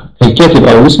writer الكاتب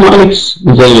أو اسمه أليكس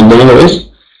زي البني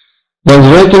اسم was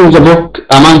writing the book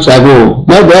a month ago.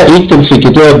 بدأ يكتب في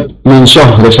كتاب من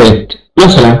شهر فات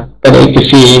مثلا، بدأ يكتب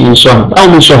فيه من شهر أو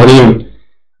من شهرين،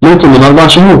 ممكن من 4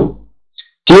 شهور.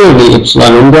 Clearly it's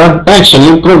longer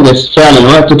actually progress. فعلا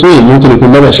وقت طويل، ممكن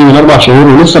يكون بدأ فيه من 4 شهور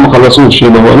ولسه ما خلصوش،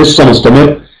 يبقى هو لسه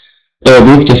مستمر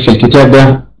بيكتب في الكتاب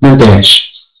ده ما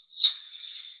انتهاش.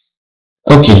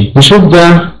 اوكي نشوف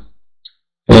ده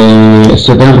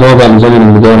استخدام رابع لزمن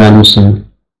المضارع المستمر.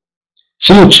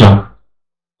 future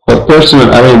or personal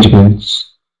arrangements.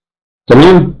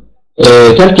 تمام.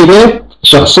 تركيبات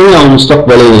شخصية أو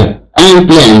مستقبلية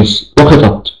and plans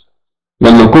وخطط.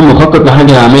 لما أكون مخطط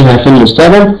لحاجة هعملها في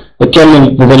المستقبل بتكلم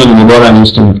بزمن المضارع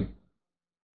المستمر.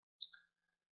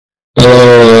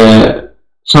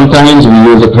 Sometimes we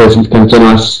use the present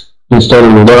continuous instead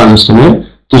المضارع المستمر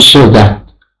to show that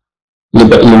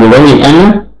لمبين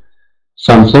أن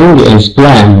something is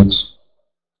planned،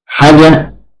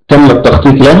 حاجة تم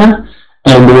التخطيط لها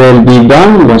and will be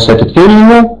done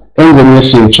وستتم in the near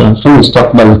future في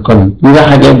المستقبل القريب. دي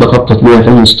حاجات بخطط ليها في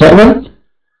المستقبل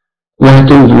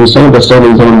وهتم في المستقبل،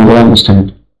 بستخدم زمن المضارع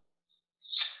المستمر.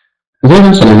 زي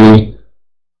مثلا ايه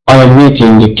I am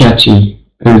meeting Katy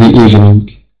in the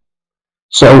evening.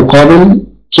 سأقابل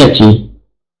كاتي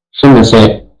في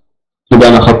المساء. يبقى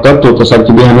أنا خططت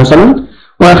واتصلت بيها مثلا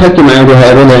وأخدت معايا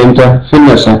هقابلها إمتى؟ في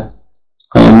المساء.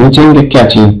 I am meeting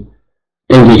Katy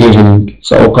in the evening.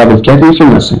 سأقابل كاتي في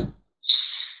المساء.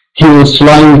 He is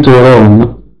flying to Rome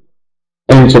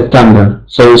in September.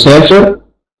 سيسافر.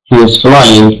 He is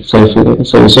flying.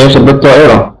 سيسافر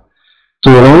بالطائرة to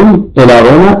Rome إلى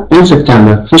روما in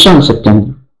September في شهر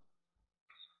سبتمبر.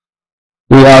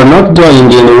 We are not going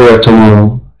anywhere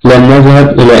tomorrow. لن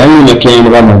نذهب إلى أي مكان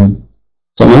غدا.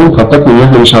 تمام. خططنا إن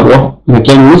إحنا مش هنروح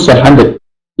مكان لسه لحد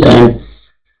الآن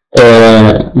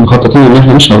مخططين إن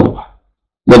إحنا مش هنروح.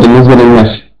 ده بالنسبة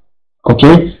للنفي.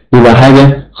 أوكي. يبقى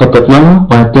حاجة خططناها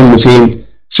وهتتم فين؟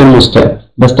 في المستقبل.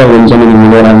 بستخدم زمن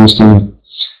المضارع المستمر.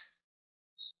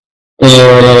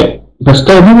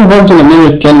 بستخدمه برضه لما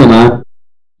نتكلم عن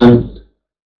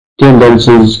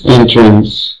tendencies and trends.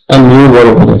 الميول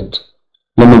والرغبات.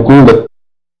 لما يكون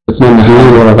بتمنى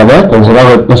حلول ورغبات أو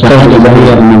رغبة مثلا اللي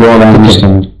هي المضارع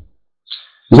المستمر.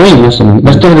 زي مثلا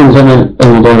بستخدم زمن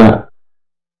المضارع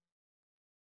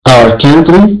our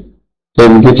country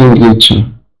is getting richer.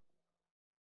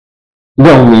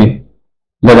 دعم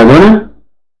بلدنا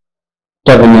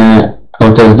تغنى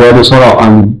أو تزداد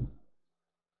ثراء.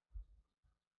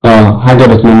 حاجة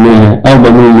بتمنيها أو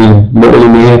بقول ليها، بقول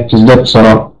إن هي بتزداد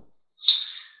ثراء.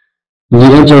 The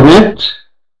internet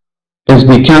is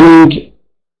becoming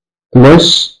less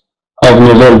of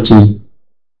novelty.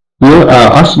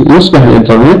 يصبح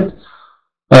الإنترنت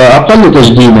أقل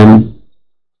تجديدا.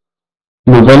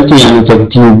 novelty يعني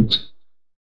تجديد.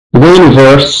 The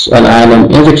universe العالم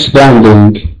is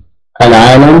expanding.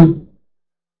 العالم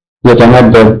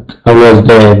يتمدد أو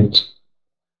يزداد.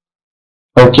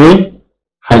 أوكي.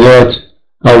 حاجات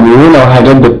أو ميول أو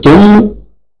حاجات بتتم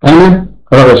أنا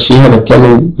راغب فيها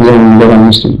بتكلم زي اللغة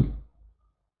المسلمة.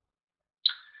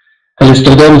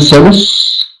 الاستخدام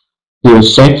السادس هو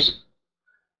sex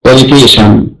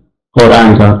irritation or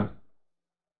anger.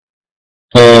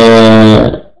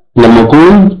 لما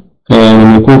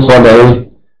يكون في وضع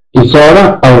ايه؟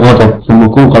 إثارة أو غضب. لما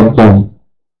يكون غضبان.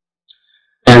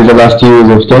 And the last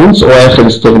use of tense وآخر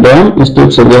استخدام is to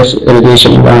express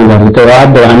irritation or anger لكي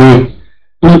يعبر عن ايه؟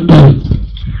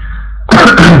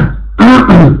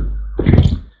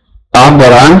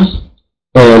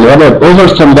 الغضب over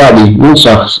somebody من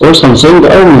شخص or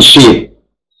something أو من شيء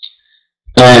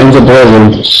in the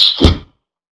present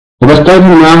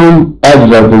وبستخدم معاهم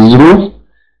adverb الظروف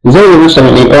زي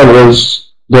مثلا always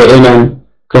دائما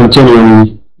continually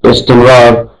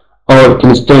باستمرار or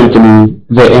constantly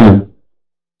دائما.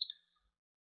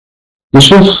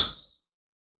 نشوف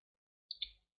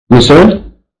مثال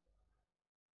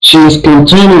She is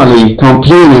continually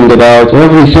complaining about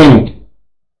everything.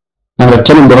 أنا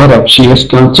بتكلم بغضب. She is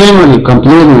continually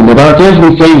complaining about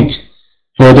everything.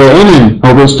 هي دائما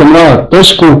أو باستمرار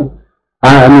تشكو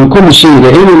من كل شيء.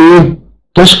 دائما إيه؟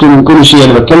 تشكو من كل شيء.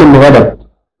 أنا بتكلم بغضب.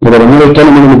 يبقى لما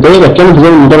بتكلم أنا متضايق بتكلم في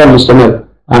زمن المضارع المستمر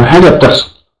عن حاجة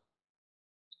بتحصل.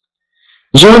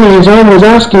 Johnny is always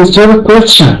asking stupid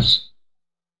questions.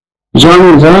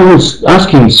 Johnny is always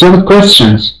asking stupid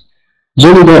questions.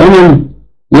 Johnny دائما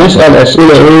يسأل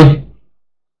أسئلة إيه؟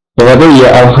 غبية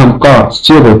أو حمقاء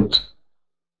stupid.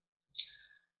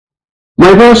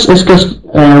 My boss is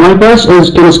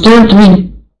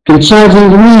constantly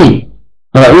criticizing me.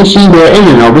 رئيسي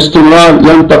دائما أو باستمرار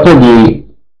ينتقدني.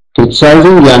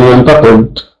 criticizing يعني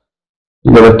ينتقد.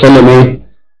 يبقى بتكلم إيه؟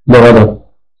 بغضب.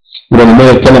 يبقى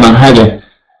لما بتكلم عن حاجة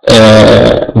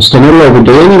مستمرة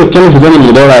وبتضايقني بتكلم في زمن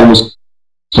المضارع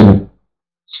المستمر.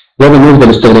 ده بالنسبة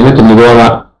لاستخدامات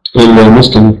المضارع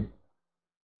المستمر.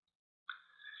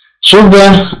 شوف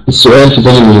بقى السؤال في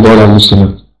زمن المضارع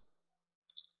المستمر.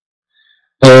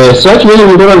 السؤال في زمن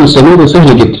المضارع المستمر ده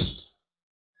سهل جدا.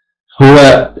 هو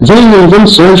زي نظام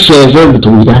السؤال في فيرب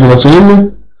تو بي. احنا لو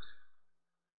فهمنا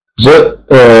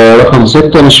رقم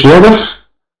 6 مش واضح.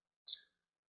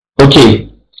 اوكي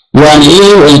يعني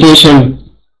ايه education؟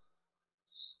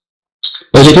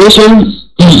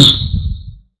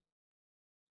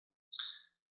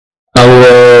 أو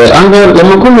أنا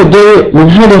لما أكون متضايق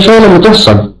من حاجة فعلا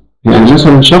بتحصل. يعني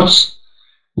مثلا شخص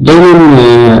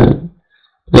دايما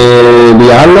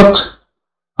بيعلق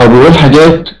أو بيقول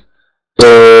حاجات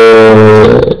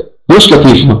مش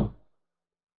لطيفة.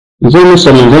 زي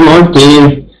مثلا زي ما قلت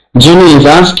إيه Jenny is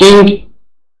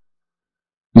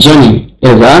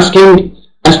asking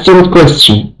a stupid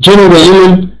question. Jenny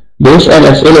دايما بيسأل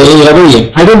أسئلة إيه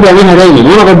غبية. حاجات بيعملها دايما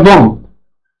وأنا غضبان.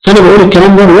 فأنا بقول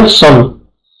الكلام ده بيحصل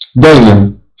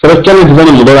دايما. فبتكلم في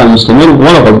زمن المضارع المستمر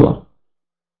وأنا غضبان.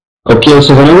 أوكي يا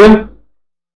أستاذ نوية؟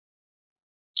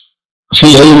 في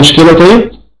أي مشكلة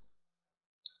طيب؟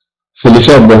 في اللي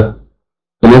فات ده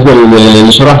بالنسبة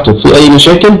اللي شرحته في أي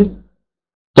مشاكل؟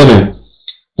 تمام.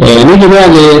 نيجي بقى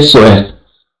للسؤال.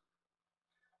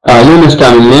 ليه ما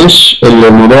استعملناش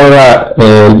المضارع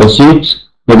البسيط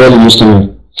بدل المستمر؟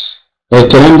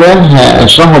 الكلام ده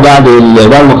هشرحه بعد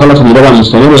ما اخلص المضارع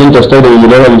المستمر وامتى استخدم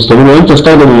المضارع المستمر وامتى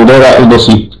استخدم المضارع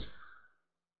البسيط.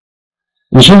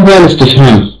 نشوف بقى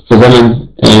الاستفهام في زمن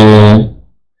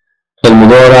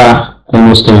المضارع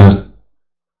المستمر.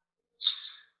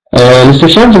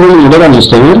 الاستفهام في زمن المضارع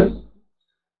المستمر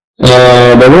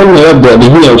بدل ما يبدأ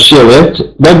به أو شي أوقات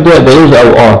ببدأ بإز أو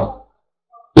آر.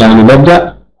 يعني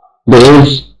ببدأ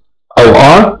بإز أو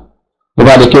آر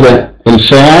وبعد كده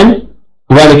الفاعل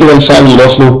وبعد كده الفعل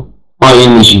يضاف له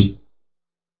ing.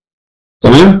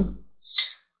 تمام؟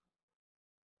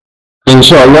 إن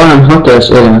شاء الله هنحط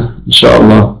أسئلة إن شاء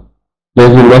الله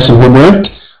بإذن الله في الهوم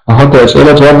ورك. هحط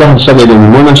أسئلة توضح الفرق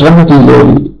بينهم وأنا هشرح لك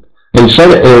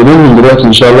الفرق بينهم دلوقتي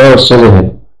إن شاء الله يا أستاذ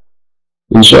إيهاب.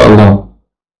 إن شاء الله.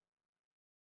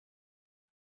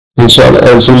 إن شاء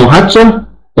الله في المحادثة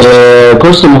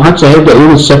كورس المحادثة هيبدأ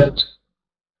يوم السبت.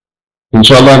 إن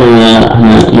شاء الله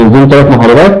هننزل 3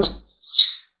 محاضرات.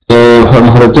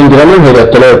 محاضرتين جرامر هيبقى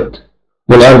الثلاث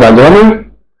والأربع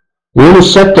جرامر. ويوم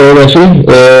السبت هيبقى فيه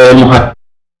المحادثة.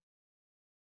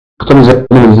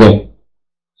 اختاروا ازاي؟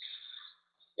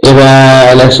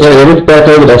 يبقى الأسئلة يا ريت بقى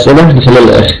طيب الأسئلة لخلال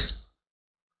الآخر.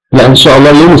 لا إن شاء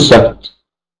الله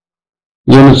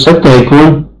يوم السبت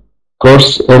هيكون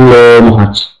كورس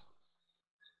المحادثة.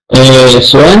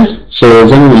 السؤال في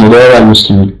زمن المضارع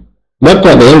المستمر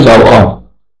ببدأ بإز أو آر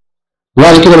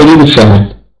وبعد كده بجيب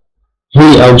الفاعل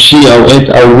هي أو شي أو إت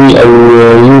أو وي أو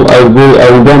يو أو بوي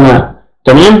أو جمع.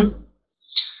 تمام؟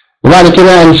 وبعد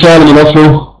كده الفعل مضاف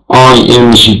له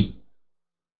ing.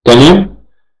 تمام؟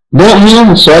 ده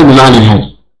هنا السؤال بمعنى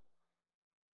هل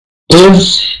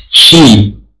Is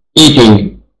she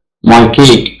eating my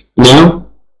cake now؟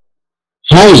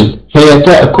 هل هي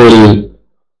تأكل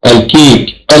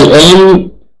الكيك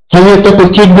الآن؟ هل هي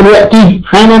تأكل كيك دلوقتي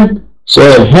حالا؟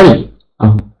 سؤال هل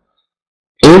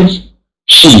Is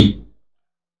she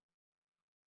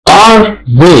Are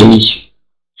they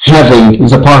having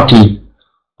the party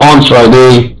on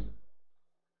Friday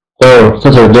or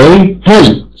Saturday؟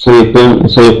 هل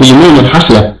سيقيمون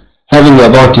الحفلة having a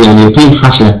party يعني يقيم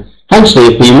حفلة هل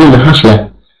سيقيمون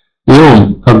حفلة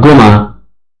يوم الجمعة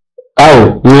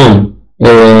أو يوم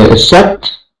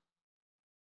السبت؟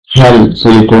 هل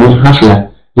سيقيمون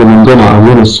حفلة يوم الجمعة أو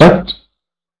يوم السبت؟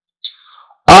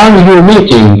 Are you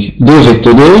meeting David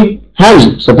today؟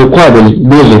 هل ستقابل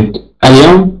ديفيد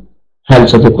اليوم؟ هل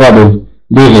ستقابل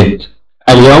ديفيد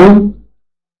اليوم؟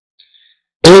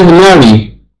 Is Mary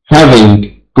having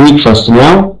breakfast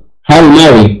now؟ هل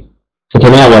ماري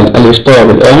تتناول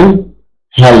الإفطار الآن؟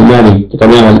 هل ماري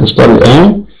تتناول الإفطار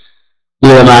الآن؟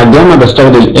 إذا مع الجمع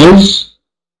بستخدم is،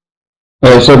 مع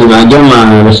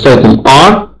الجمع بستخدم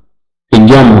are في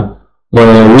الجمع we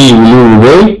you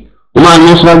they، ومع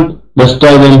المفرد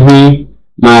بستخدم he،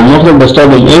 مع المفرد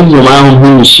بستخدم is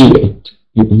ومعهم he she it،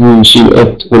 he she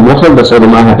it، والمفرد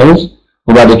بستخدم معها is،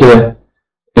 وبعد كده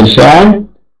الفاعل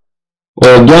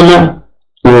والجمع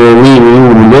we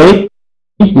you they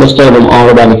بستخدم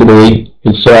are وبعد كده ايه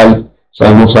الفعل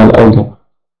سواء مفرد أو جمع.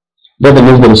 ده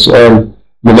بالنسبة للسؤال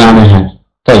بمعنى هذا.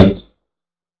 طيب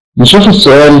نشوف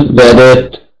السؤال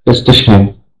بأداة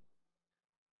استفهام.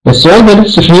 السؤال بأداة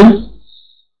استفهام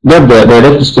ببدأ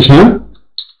بأداة استفهام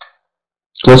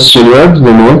question word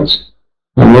remote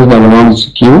بالنسبة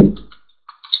لرمز Q،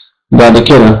 بعد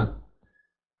كده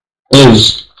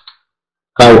is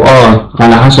أو are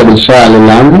على حسب الفعل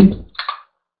اللي عندي،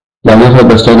 لو مفرد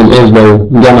بستخدم is، لو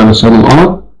جمع بستخدم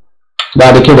are،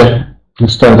 بعد كده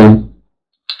نستخدم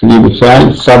نجيب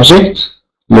الفعل subject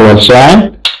اللي هو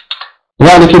الفاعل،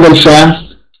 وبعد كده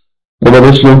الفعل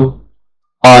وبضيف له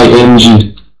ing.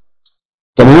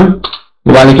 تمام؟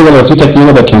 وبعد كده لو في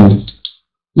تكملة بكمل.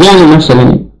 يعني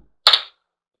مثلا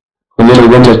قلنا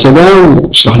الجملة كده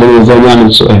واشرح لنا ازاي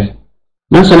نعمل سؤال.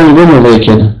 مثلا الجملة زي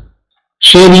كده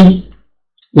Shady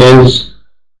is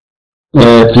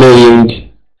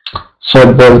playing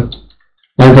football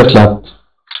in the club.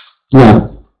 يعني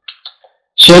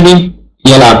شادي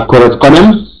يلعب كرة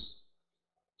قدم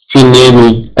في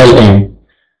النادي الآن.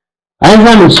 عايز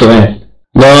أعمل سؤال،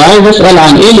 لو عايز أسأل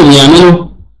عن إيه اللي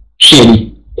بيعمله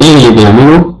شادي، إيه اللي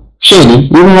بيعمله شادي،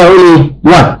 يبقى هقول إيه؟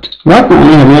 what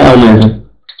معناها ما أو ماذا.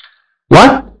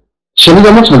 what شادي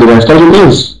ده مفرد يبقى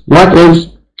هستخدم is. what is،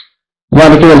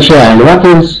 وبعد كده الفاعل what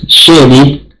is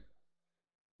شادي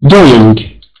doing،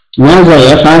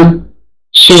 ماذا يفعل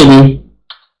شادي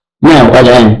now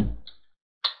الآن.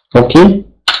 أوكي،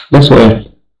 ده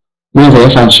سؤال، ماذا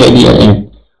يفعل شادي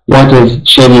الآن؟ What is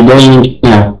شادي doing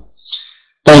now؟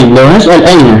 طيب لو هسأل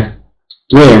أين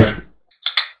where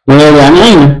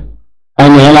يعني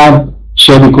أين يلعب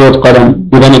شادي كرة قدم،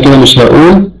 يبقى أنا كده مش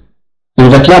هقول in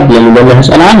the club لأن ده اللي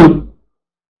هسأل عنه.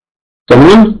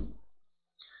 تمام؟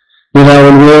 يبقى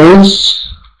هقول where is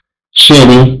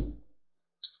شادي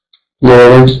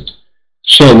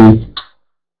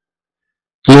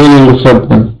playing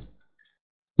football.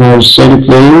 Where is شادي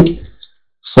playing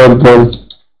football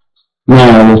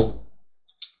now؟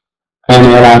 أين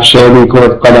يلعب شادي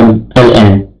كرة قدم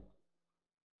الآن؟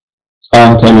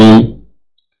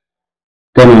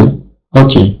 تمام.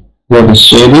 أوكي. Where is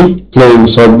شادي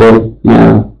playing football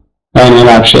now؟ أين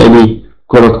يلعب شادي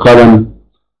كرة قدم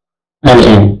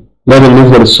الآن؟ ده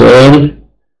بالنسبة للسؤال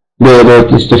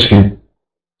بأداة استفهام.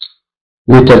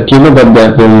 دي تركيبة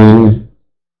ببدأ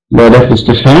بأداة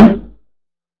استفهام،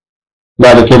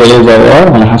 بعد كده is أو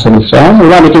are على حسب الفعل،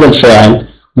 وبعد كده الفاعل،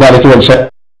 وبعد كده الفعل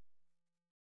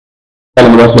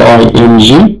مضاف ل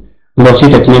ing، ولو في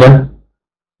تكملة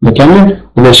بكمل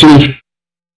وبشيل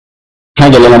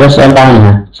الحاجة اللي أنا بسأل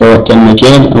عنها سواء كان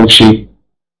مكان أو شيء.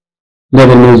 ده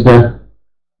بالنسبة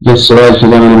للسؤال في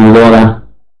زمن المضارع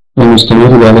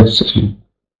المستمر بأداة استفهام.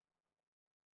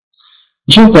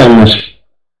 نشوف بقى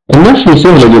النفي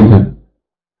سهل جدا.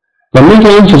 لما أجي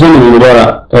أقول في زمن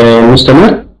المضارع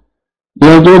مستمر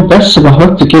يا دوب بس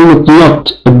بحط كلمة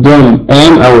not قدام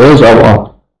am أو is أو are،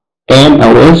 am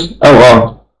أو is أو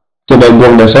are، تبقى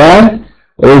الجملة فاعل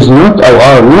is not أو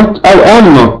are not أو am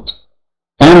not.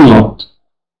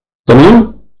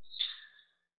 تمام؟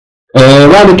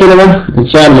 بعد كده بقى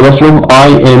الفعل مضاف له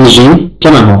ing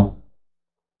كما هو.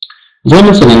 زي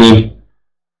مثلا ايه؟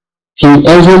 he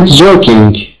isn't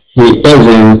joking.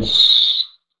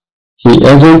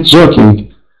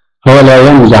 هو لا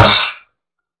يمزح.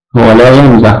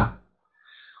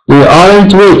 we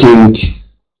aren't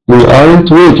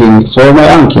waiting for my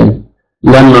uncle.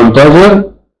 لن ننتظر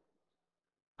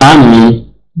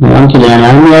عمي. my uncle يعني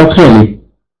عمي أو خالي.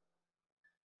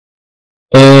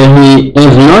 he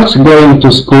is not going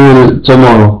to school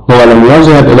tomorrow. هو لم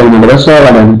يذهب إلى المدرسة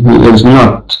غدا.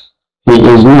 he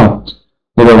is not.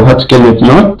 يبقى بحط كلمة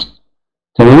not.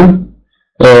 تمام؟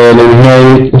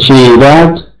 لنهاية في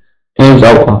بعد is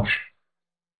أو are،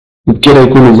 بكده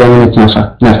يكون الزمن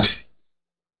اتنفى نفي.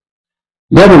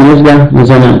 ده بالنسبة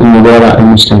لزمن المضارع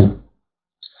المستمر.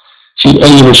 في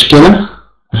أي مشكلة؟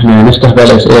 احنا هنفتح بقى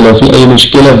الأسئلة لو في أي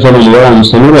مشكلة في زمن المضارع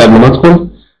المستمر قبل ما أدخل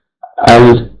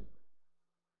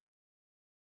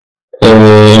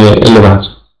اللي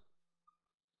بعده.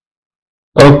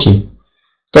 أوكي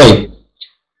طيب،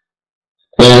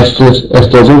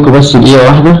 أستاذنكم بس دقيقة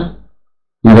واحدة،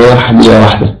 نريح دقيقة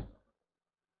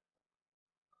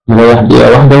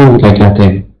واحدة ونرجع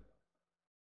تاني.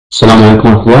 السلام عليكم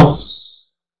ورحمة الله.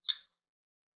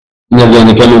 نرجع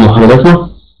نكمل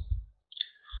محاضرتنا.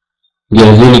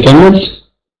 جاهزين نكمل؟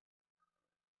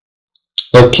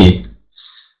 أوكي.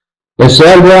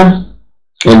 السؤال بقى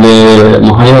اللي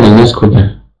محير الناس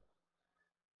كلها،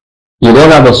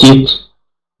 مضارع بسيط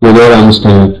مضارع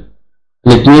مستمر،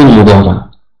 الاتنين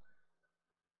مضارع،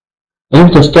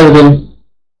 امتى استخدم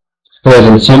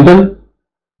present simple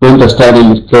وامتى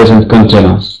استخدم present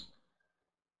continuous؟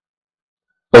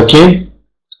 اوكي،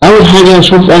 اول حاجة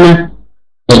اشوف انا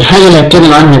الحاجة اللي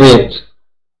هتكلم عنها ديت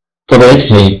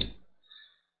طبيعتها ايه.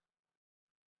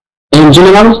 in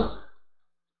general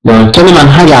لو هتكلم عن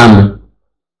حاجة عامة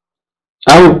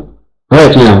او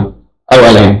right now او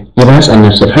الان، يبقى هسأل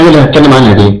نفسي الحاجة اللي هتكلم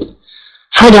عنها ديت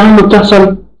حاجة عامة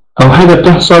بتحصل او حاجة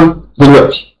بتحصل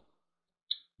دلوقتي.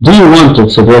 Do you want to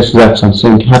express that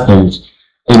something happens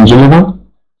in general؟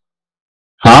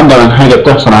 هعبر عن حاجة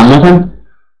بتحصل عامة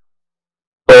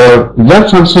or that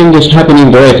something is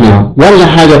happening right now ولا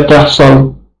حاجة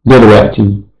بتحصل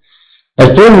دلوقتي.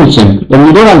 الpresent simple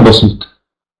المضارع البسيط.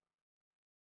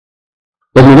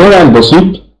 المضارع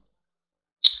البسيط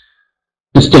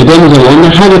استخدامه زي ما قلنا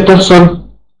حاجة بتحصل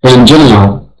in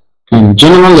general. in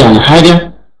general يعني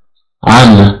حاجة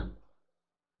عامة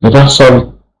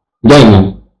بتحصل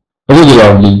دايما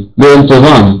regularly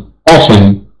بانتظام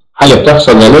often حاجة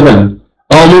بتحصل غالبا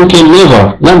أو ممكن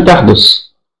never لن تحدث.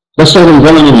 بستخدم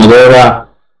زمن المضارع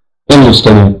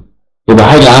المستمر، يبقى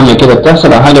حاجة عامة كده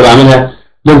بتحصل أو حاجة بعملها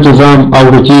بانتظام أو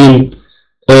روتين،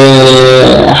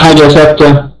 حاجة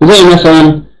ثابتة زي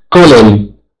مثلا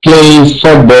Colin plays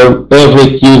football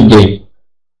every Tuesday.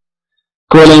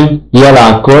 Colin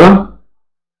يلعب كرة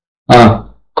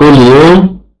كل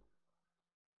يوم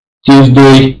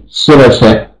Tuesday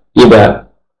ثلاثاء،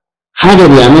 يبقى حاجة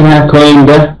بيعملها Colin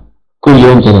ده كل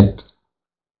يوم تلات،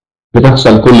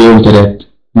 بتحصل كل يوم تلات،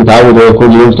 متعود هو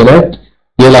كل يوم تلات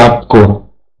يلعب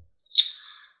كورة.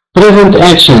 present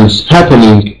actions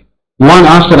happening one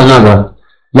after another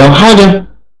لو حاجة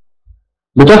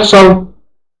بتحصل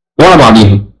ورا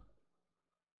بعضيها،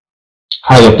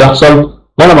 حاجة بتحصل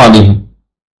ورا بعضيها،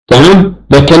 تمام؟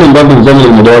 بتكلم برضه في زمن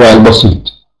المضارع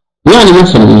البسيط. يعني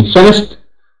مثلا ايه؟ first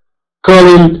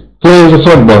Colin plays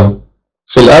football،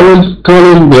 في الأول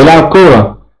كولين بيلعب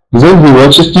كورة، then he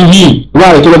watches TV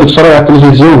وبعد كده بيتفرج على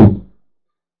التلفزيون.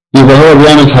 يبقى هو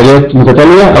بيعمل حاجات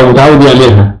متتالية أو متعود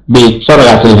يعملها، بيتفرج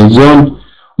على التلفزيون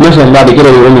مثلا بعد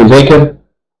كده بيقوم يذاكر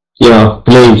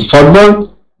plays football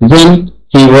then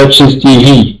he watches TV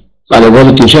بعد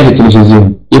ذلك يشاهد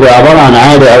التلفزيون. يبقى عبارة عن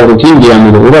عادة أو روتين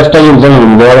بيعمله، وده استخدم زمن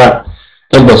المضارع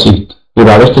البسيط.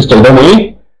 يبقى عرفت استخدامه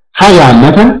إيه؟ حاجة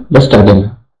عامة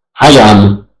بستخدمها، حاجة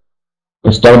عامة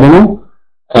بستخدمه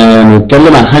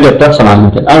نتكلم عن حاجة بتحصل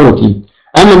عامة أو روتين.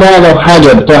 أما بقى لو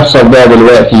حاجة بتحصل بقى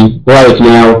دلوقتي right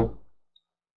now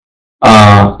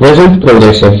present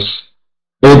progressive.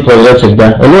 إيه progressive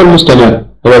ده؟ اللي هو المستمر،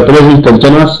 هو present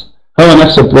continuous هو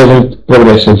نفس present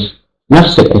progressive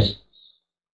نفس الاسم.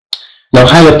 لو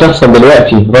حاجة بتحصل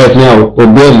دلوقتي right now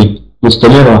قدامي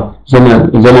مستمرة زي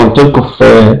ما قلت لكم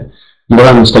في المضارع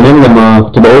المستمر لما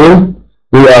كنت بقول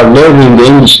we are learning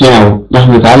English now،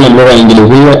 نحن نتعلم لغة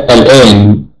إنجليزية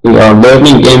الآن. we are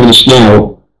learning English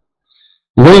now.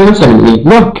 زي مثلا إيه؟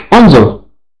 look انظر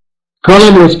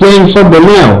Colin is playing football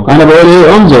now، أنا بقول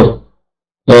إيه؟ انظر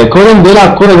كولين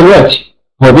بيلعب كورة دلوقتي.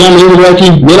 هو بيعمل إيه دلوقتي؟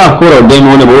 بيلعب كورة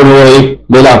قدامي وأنا بقول هو إيه؟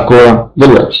 بيلعب كورة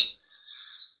دلوقتي.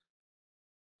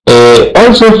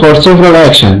 Also for several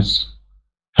actions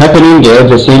happening at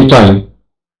the same time.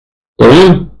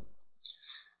 تمام؟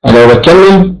 أنا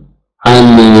بتكلم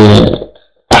عن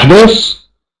أحداث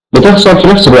بتحصل في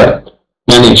نفس الوقت،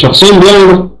 يعني شخصين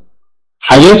بيعملوا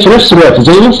حاجات في نفس الوقت.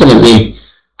 زي مثلا إيه؟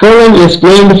 Colin is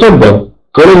playing football،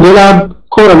 كولين بيلعب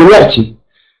كورة دلوقتي.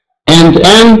 and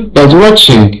Anne is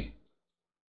watching،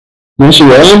 ماشي،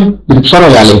 وأن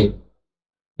بتتفرج عليه.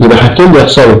 يبقى حاجتين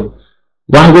بيحصلوا،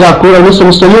 واحد بيلعب كورة لسه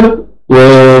مستمر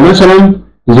ومثلا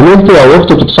زميلته أو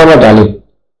أخته بتتفرج عليه.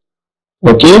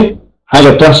 أوكي؟ حاجة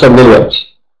بتحصل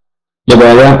دلوقتي.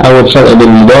 يبقى ده أول فرق بين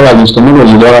المضارع المستمر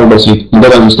والمضارع البسيط.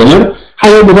 المضارع المستمر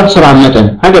حاجة بتحصل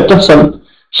عامة، حاجة بتحصل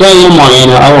في أيام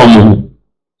معينة أو عموما.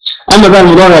 أما بقى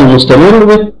المضارع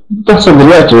المستمر بتحصل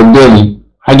دلوقتي قدامي،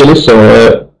 حاجة لسه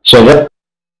شغالة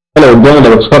اللي قدامي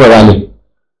اللي بتفرج عليه.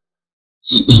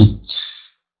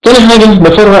 تاني حاجة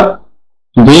بفرق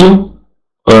بين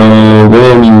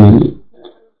وبين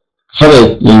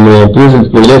فرق ال present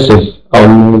progressive أو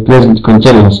ال present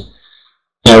continuous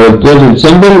أو ال present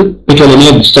simple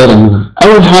بكلمات بتستخدم منها.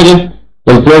 أول حاجة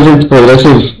ال present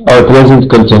progressive أو ال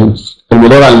present continuous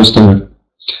المضارع المستمر.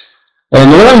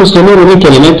 المضارع المستمر دي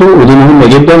كلماته ودي مهمة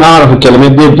جدا، أعرف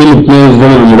الكلمات دي اللي بتميز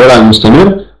زمن المضارع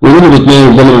المستمر ودي اللي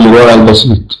بتميز زمن المضارع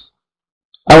البسيط.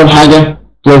 أول حاجة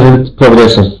present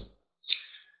progressive،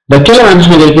 بتكلم عن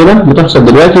حاجة كده بتحصل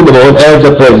دلوقتي بقول at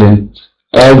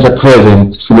the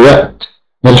present في الوقت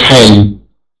الحالي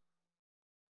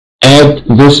at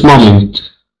this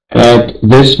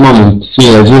moment في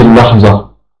هذه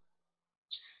اللحظة.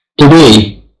 today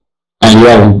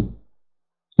اليوم،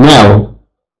 now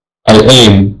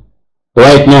الآن،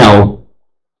 right now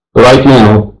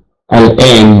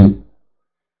الآن.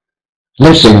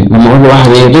 listen لما أقول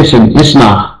لواحد إيه listen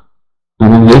اسمع،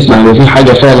 لما يسمع يبقى في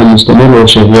حاجة فعلا مستمرة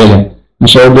وشغالة،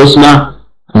 مش هقول له اسمع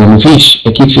أنا مفيش،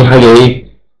 أكيد في حاجة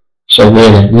إيه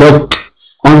شغالة. look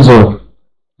انظر،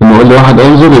 لما أقول لواحد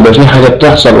انظر يبقى في حاجة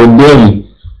بتحصل قدامي.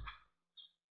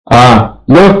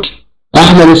 look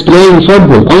أحمد is playing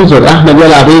football، انظر أحمد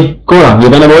بيلعب إيه كرة،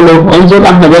 يبقى أنا بقول له انظر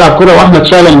أحمد بيلعب كرة وأحمد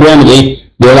فعلا بيعمل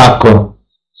إيه بيلعب كرة.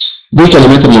 دي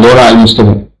كلمات المضارع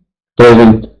المستمر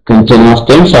present continuous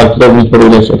tense أو present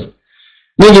progressive.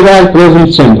 نيجي بقى ال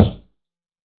present simple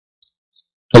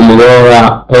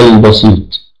المضارع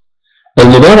البسيط.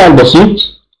 المضارع البسيط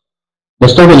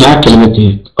بستخدم معاك كلمات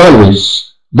دي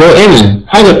always دائما،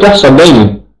 حاجة بتحصل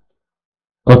دايما.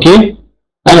 اوكي،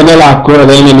 انا بلعب كورة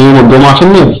دايما يوم الجمعة في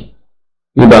النادي،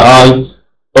 يبقى I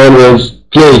always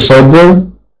play football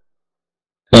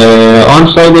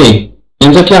on Friday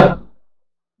in the club.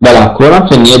 بلعب كورة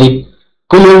في النادي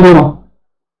كل يوم جمعة.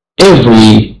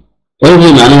 every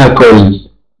معناها كل،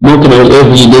 ممكن اقول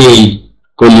every day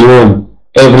كل يوم،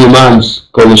 every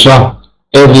month كل شهر،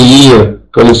 every year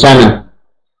كل سنة،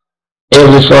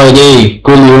 every Friday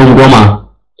كل يوم جمعة.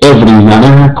 every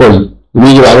معناها كل،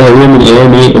 ويجي بعدها يوم من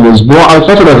أيام الأسبوع أو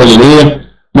فترة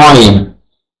زمنية معينة.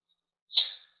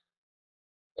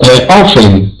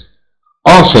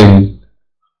 often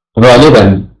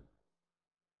غالبا،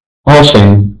 often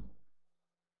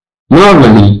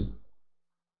normally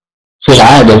في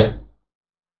العادة،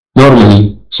 normally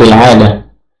في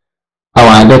العادة أو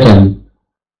عادة.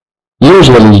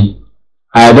 usually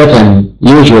عادة،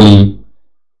 usually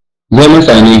زي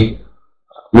مثلا ايه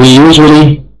we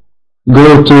usually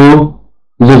go to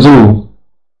the zoo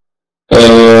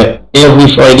every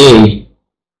Friday.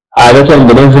 عادة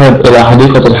بنذهب إلى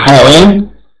حديقة الحيوان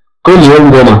كل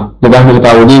يوم جمعة، يبقى احنا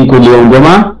متعودين كل يوم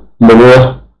جمعة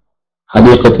بنروح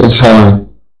حديقة الحيوان.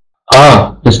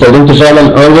 استخدمت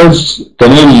فعلا always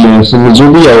كمان أستاذ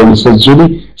جودي أو الأستاذ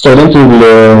جودي، استخدمت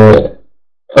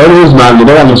always مع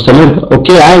المضارع المستمر.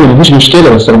 اوكي عادي مفيش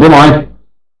مشكلة، بستخدمه عادي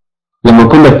لما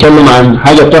اكون بتكلم عن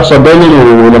حاجة بتحصل دايما،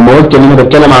 ولما قلت ان انا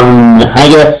بتكلم عن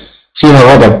حاجة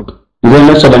فيها غضب، زي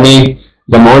مثلا ايه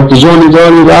لما قلت جون is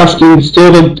always asking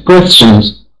stupid questions.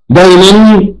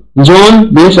 دايما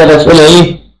جون بيسأل اسئلة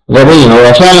ايه غبية،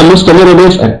 هو فعلا مستمر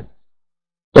بيسأل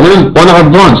تمام وانا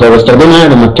غضبان، فبستخدمها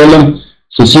لما اتكلم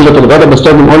في صيغة الغضب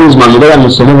بستخدم always مع المضارع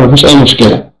المستمر مفيش اي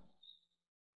مشكلة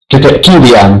كتأكيد،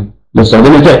 يعني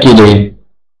بستخدمها تأكيدية.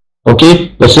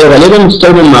 اوكي بس هي غالبا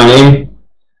بتستخدم مع ايه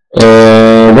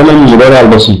زمن المضارع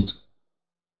البسيط.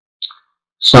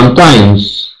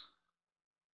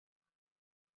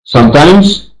 sometimes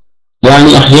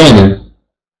يعني أحيانا.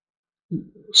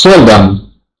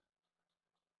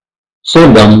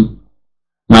 seldom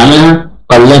معناها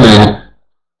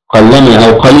قلما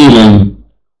أو قليلا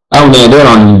أو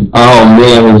نادرا.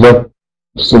 أمنية بالظبط،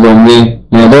 أمنية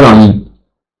نادرا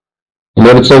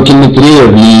اللي هو بتساوي كلمة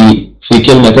rarely. في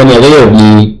كلمة تانية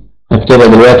rarely هكتبها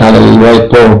دلوقتي على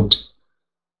الوايت بورد،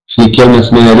 في كلمة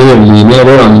اسمها rarely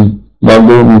نادرا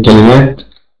برضه من كلمات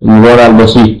المضارع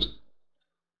البسيط.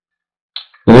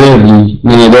 rarely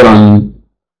نادرا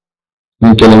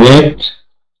من كلمات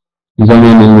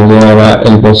زمن المضارع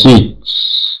البسيط.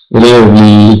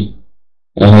 rarely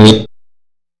اهي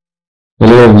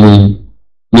rarely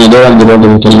نادرا دي برضه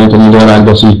من كلمات المضارع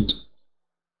البسيط.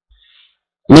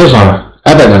 never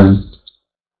أبدا،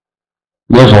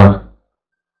 never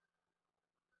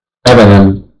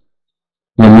أبدا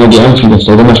لما أجي أنفي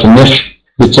بستخدمها في النفي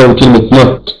بتساوي كلمة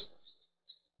not.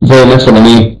 زي مثلا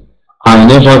إيه I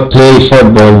never play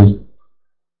football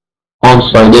on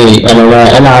Friday، أنا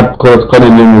لا ألعب كرة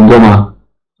قدم يوم الجمعة.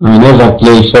 I never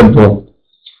play football.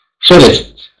 first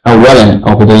أولا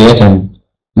أو بداية.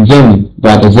 then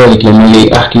بعد ذلك لما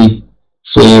أجي أحكي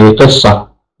في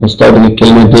قصة بستخدم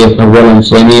الكلمات ديت أولا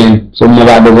ثانيا ثم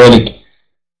بعد ذلك.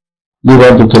 دي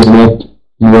برضه كلمات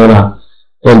المضارع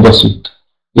البسيط.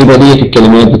 يبقى ديت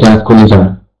الكلمات بتاعت كل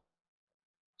زمن.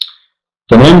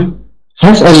 تمام؟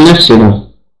 هسأل نفسي ده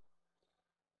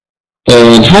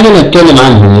الحاجة اللي هتكلم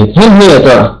عنها ديت هل هي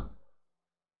ترى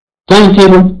تايم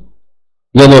تيبل،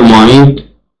 جدول مواعيد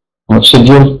أو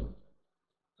شيدول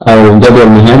أو جدول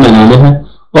مهام نعملها،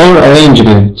 أو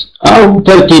arrangement أو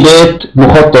ترتيبات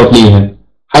مخطط ليها،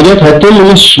 حاجات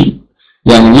هتتم مش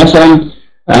يعني مثلا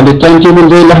عند التايم تيبل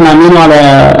زي اللي احنا عاملينه على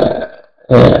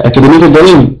أكاديمية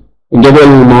الدارين جدول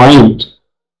المواعيد،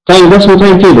 ده اسمه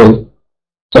تايم تيبل.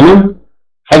 تمام؟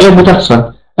 حاجات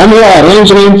بتحصل. أما بقى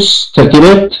arrangements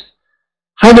ترتيبات،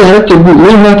 حاجة هرتب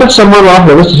ليها هتحصل مرة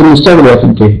واحدة بس في المستقبل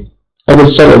وهتنتهي. هذا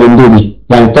الفرق بين دول.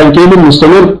 يعني التايم تيبل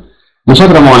مستمر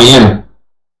لفترة معينة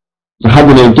لحد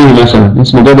ما ينتهي مثلا،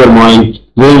 اسمه جدول مواعيد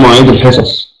زي مواعيد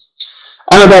الحصص.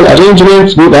 أما بقى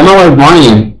الارينجمنتس بيبقى موعد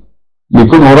معين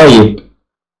بيكون قريب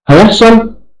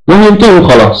هيحصل وهينتهي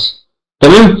وخلاص.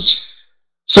 تمام؟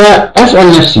 فأسأل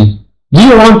نفسي do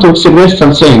you want to express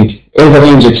something is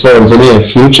arranged for the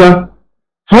near future؟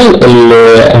 هل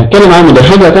اللي هتكلم عنه ده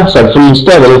حاجة هتحصل في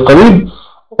المستقبل القريب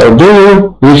or do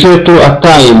you refer to a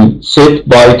time set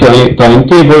by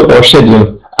timetable or schedule،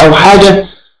 أو حاجة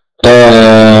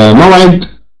موعد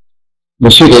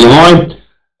بشير إلى موعد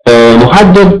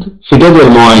محدد في جدول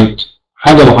مواعيد،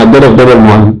 حاجة محددة في جدول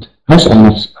مواعيد. هسأل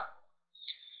نفسي.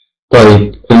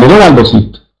 طيب المضارع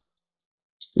البسيط،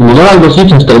 المضارع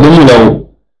البسيط هستخدمه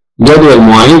لو جدول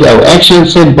مواعيد أو action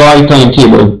set by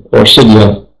timetable or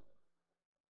schedule،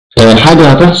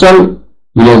 حاجة هتحصل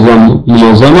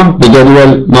منظمة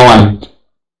بجدول مواعيد،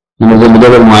 منظمة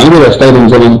بجدول مواعيد. بستخدم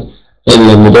زمن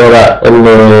المضارع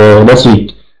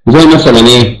البسيط زي مثلا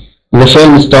ايه the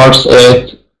film starts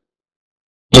at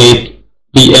 8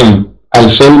 p.m.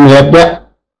 الفيلم يبدأ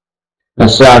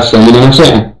الساعة 8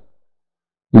 مساء.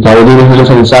 متعودين احنا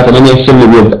مثلا الساعة 8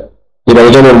 الفيلم بيبدأ،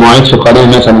 يبقى جدول مواعيد في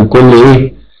القناة مثلا كل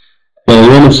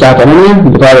يوم الساعة 8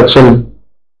 بتعرض فيلم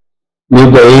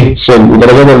بيبدأ فيلم، يبقى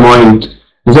جدول مواعيد.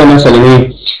 زي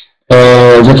مثلا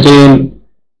the train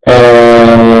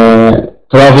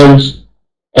travels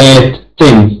at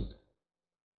 10،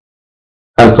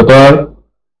 القطار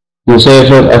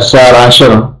يسافر الساعة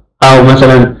 10. أو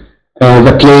مثلا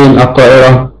the plane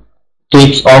الطائرة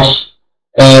takes off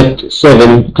at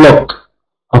 7 o'clock،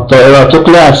 الطائرة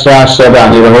تقلع الساعة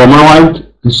 7. يبقى هو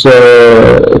موعد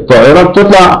الطائرة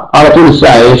بتطلع على طول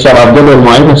الساعة 7 بجدول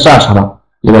مواعيد الساعة 7.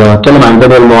 يبقى لو هتكلم عن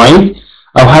جدول مواعيد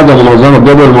أو حاجة منظمة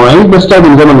بجدول مواعيد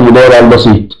بستخدم زمن المضارع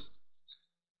البسيط.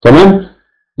 تمام؟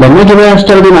 لما أجي بقى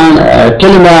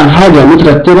أتكلم بقى عن حاجة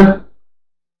مترتبة،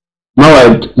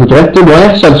 موعد مترتب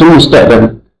وهيحصل في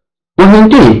المستقبل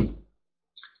وهينتهي،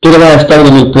 كده بقى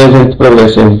أستخدم ال present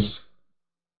progressive.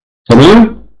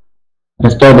 تمام؟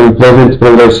 أستخدم ال present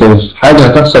progressive، حاجة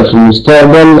هتحصل في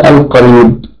المستقبل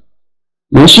القريب.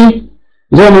 ماشي؟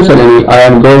 زي مثلا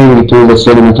I am going to the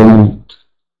cinema tonight،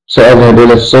 سأذهب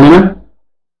إلى السينما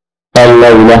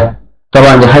الليلة.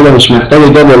 طبعا دي حاجة مش محتاجة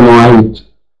جدول مواعيد،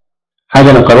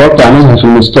 حاجة أنا قررت أعملها في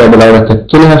المستقبل أو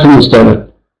رتبت لها في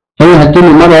المستقبل، هي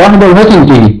هتتم مرة واحدة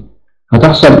وهتنتهي،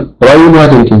 هتحصل قريب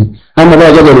وهتنتهي. أما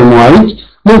بقى جدول المواعيد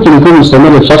ممكن يكون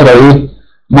مستمر لفترة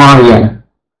معينة،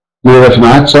 بيبقى في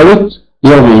ميعاد ثابت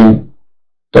يوميا.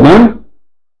 تمام؟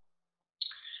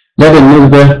 ده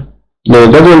بالنسبة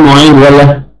لجدول المواعيد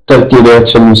ولا ترتيبات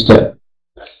في المستقبل.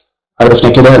 عرفنا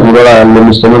كده المضارع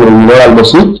المستمر والمضارع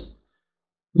البسيط،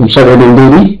 الفرق بين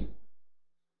دول.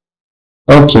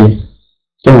 اوكي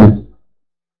تمام.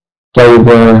 طيب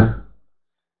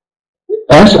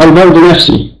اسأل برضه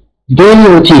نفسي daily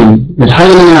routine،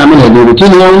 الحاجة اللي انا هعملها دي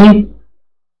روتين يومي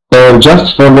or just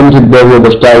for limited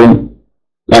period of time،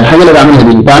 يعني الحاجة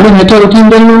اللي بعملها كروتين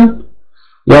دايما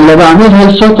ولا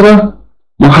بعملها لفترة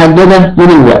محددة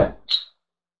من الوقت.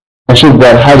 اشوف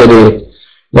بقى الحاجة دي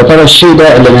يا ترى الشيء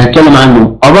ده اللي انا هتكلم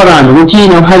عنه عبارة عن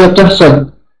روتين او حاجة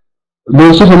بتحصل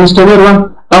بصفة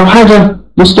مستمرة أو حاجة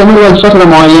مستمرة لفترة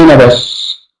معينة بس،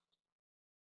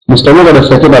 مستمرة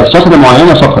بس هتبقى لفترة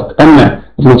معينة فقط. أما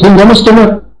الروتين ده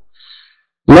مستمر.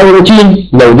 لو روتين،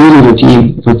 لو دي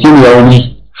روتين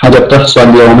يومي، حاجة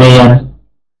بتحصل يوميا،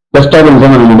 بستخدم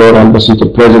زمن المضارع البسيط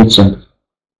ال present simple.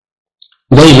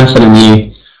 زي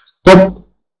مثلا Bob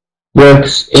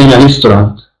works in a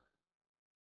restaurant،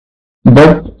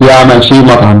 بوب يعمل في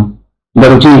مطعم، ده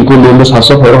روتين كل يوم بيصحى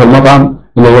الصبح يروح المطعم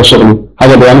اللي هو شغله،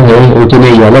 حاجة بيعملها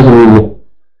روتينية لازم يروح.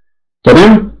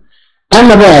 تمام؟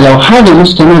 أما بقى لو حاجة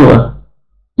مستمرة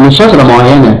لفترة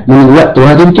معينة من الوقت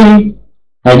وهتنتهي،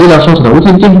 هيجيلها فترة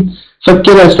وتنتهي،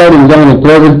 فبكده استخدم زمن ال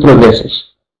present progressive،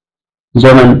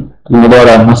 زمن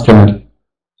المضارع المستمر.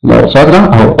 لو فترة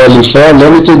أهو only for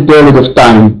limited period of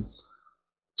time.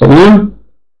 تمام؟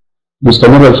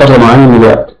 بيستمر لفترة معينة من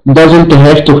الوقت. doesn't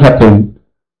have to happen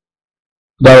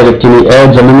directly at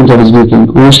the moment of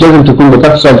speaking. ومش لازم تكون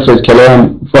بتحصل في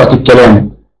الكلام في وقت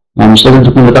الكلام، يعني مش لازم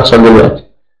تكون بتحصل دلوقتي.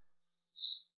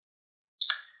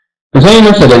 زي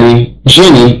مثلا ايه؟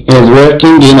 Jenny is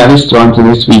working in a restaurant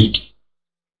this week.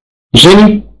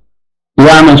 جيني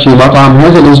يعمل في مطعم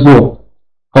هذا الأسبوع.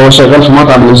 هو شغال في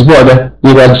مطعم الأسبوع ده،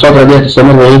 يبقى الفترة دي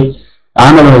هتستمر ايه؟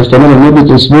 عمله هيستمر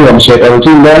لمدة أسبوع، مش هيبقى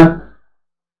روتين ده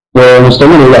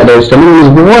ومستمر، لا ده يستمر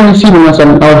أسبوع وهيسيبه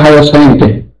مثلا أول حاجة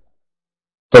هينتهي.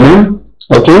 تمام؟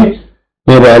 أوكي؟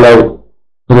 يبقى لو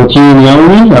روتين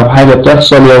يومي أو حاجة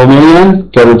بتحصل يوميا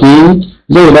كروتين،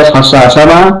 زي بصحى الساعة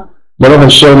 7 بروح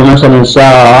الشغل مثلا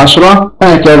الساعة 10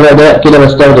 هكذا، ده كده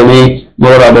بستخدم ايه؟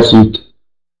 مضارع بسيط.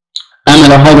 أما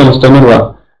لو حاجة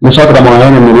مستمرة لفترة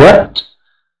معينة من الوقت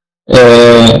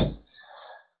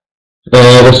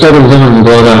بستخدم زمن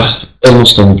المضارع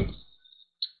المستمر.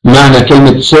 معنى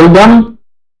كلمة seldom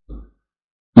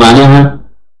معناها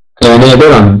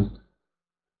نادرا،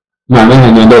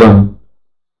 معناها نادرا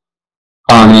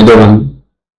نادرا.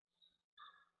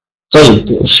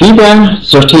 طيب في بقى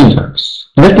 13 verbs،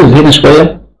 نركز هنا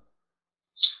شوية.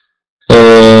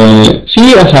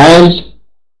 في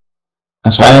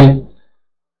أفعال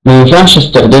ما ينفعش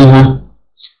استخدمها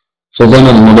في زمن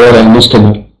المضارع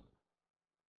المستمر،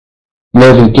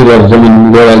 لازم كده في زمن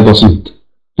المضارع البسيط،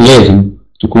 لازم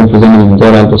تكون في زمن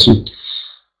المضارع البسيط.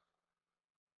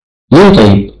 ليه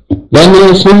طيب؟ لأن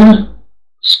هي اسمها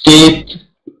state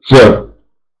verb.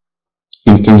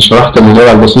 يمكن شرحت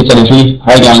المضارع البسيط أنا فيه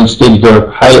حاجة عن state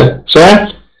verb، حاجة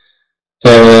فعل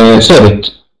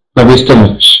ثابت ما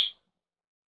بيستمرش.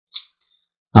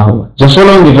 أهو the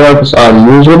following verbs are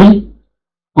usually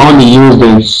only used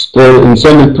in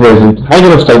simple present.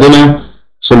 حاجة بستخدمها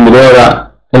في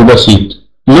المضارع البسيط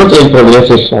not in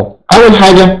progressive form. أول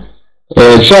حاجة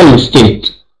الفعل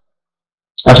state،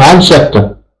 أفعال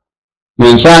ثابتة ما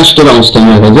ينفعش تبقى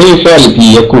مستمرة، زي فعل be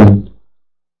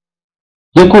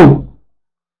يكون،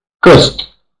 cost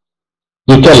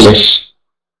يكلف،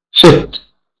 fit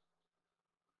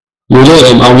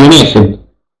يلائم أو يناسب،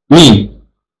 مين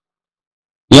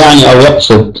يعني أو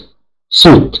يقصد،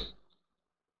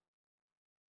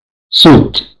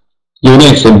 suit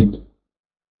يناسب.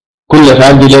 كل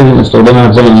الأفعال دي لازم نستخدمها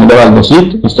في زمن المضارع البسيط،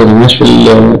 ما نستخدمهاش في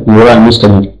المضارع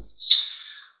المستمر.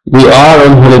 We are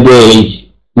on holiday،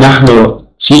 نحن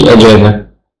في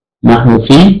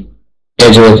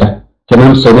أجازة.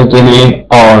 تمام، استخدمت هنا إيه؟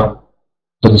 are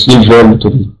تصريف verb to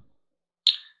be.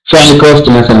 فعل cost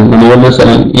مثلا لما نقول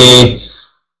مثلا إيه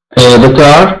the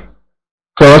car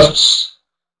costs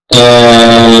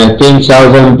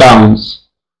 10,000 pounds،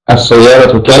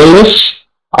 السيارة تكلف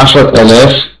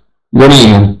 10,000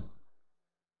 جنيها.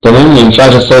 تمام، ما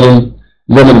ينفعش استخدم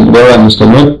زمن المضارع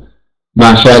المستمر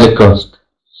مع فعل cost.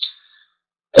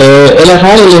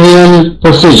 الأفعال اللي هي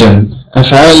البوسيجن،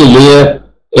 أفعال اللي هي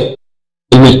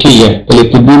الملكية اللي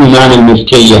بتديني معنى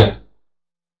الملكية،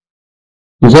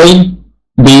 زي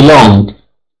belong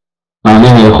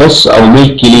معناها يخص أو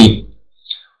ملك ليه،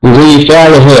 وزي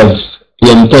فعل have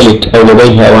يمتلك أو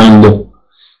لديه أو عنده.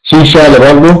 في فعل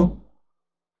برضه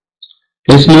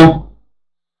اسمه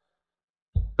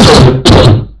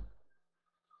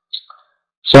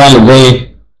فعل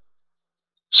زي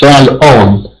فعل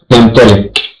own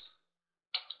يمتلك،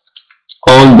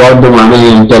 own برضه معناه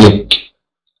يمتلك،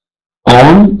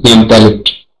 own يمتلك.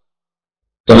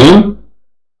 تمام،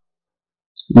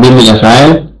 دي من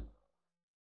الأفعال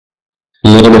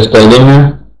اللي أنا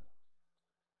بستخدمها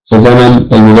في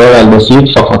زمن المضارع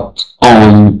البسيط فقط،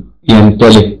 own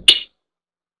يمتلك.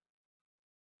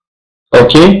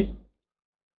 أوكي،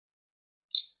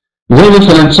 زي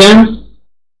مثلا سام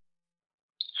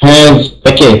has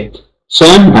a cat،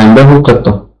 سام عنده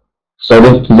قطة،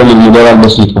 استخدمت في زمن المضارع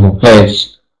البسيط أهو has.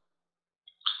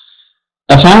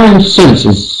 أفعال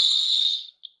السنسز،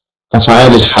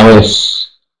 أفعال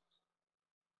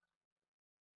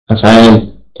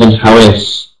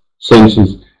الحواس، senses،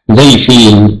 زي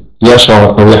feel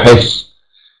يشعر أو يحس،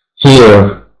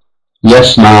 hear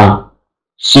يسمع،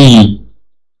 see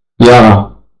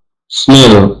يرى،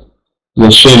 smell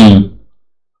يشم،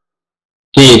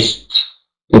 taste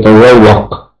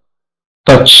يتذوق،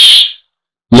 touch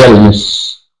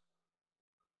يلمس.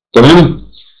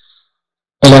 تمام،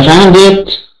 الأفعال ديت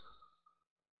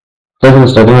لازم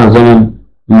نستخدمها في زمن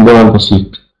المضارع البسيط،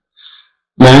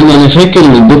 لأن أنا فاكر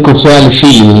إن اديتكم فعل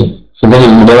فيل في زمن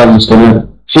المضارع المستمر.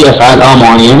 في أفعال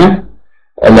معينة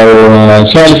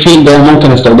لو فعل فيل ده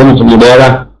ممكن استخدمه في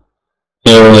المضارع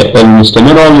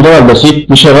المستمر والمضارع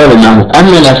البسيط مش هيغير المعنى.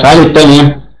 أما الأفعال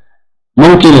التانية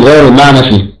ممكن يغير المعنى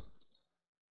فيه.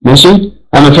 ماشي.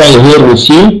 أما فعل hear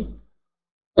وسي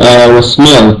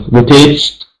وسميل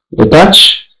وتيست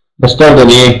وتاتش بستخدم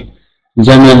إيه؟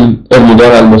 زمن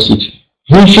المضارع البسيط.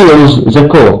 he feels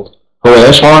the cold. هو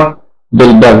يشعر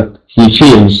بالبرد. he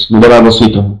feels مضارع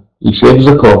بسيط. he feels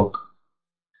the cold.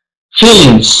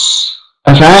 feelings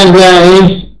أفعال بقى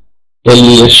إيه؟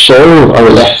 الشعور أو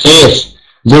الإحساس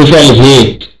زي فعل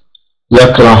hate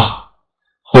يكره،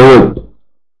 hope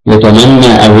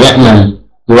يتمنى أو يأمل،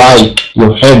 like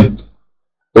يحب،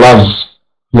 love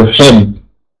يحب،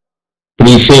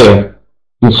 prefer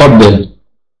يفضل،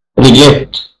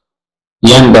 regret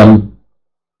يندم،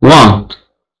 want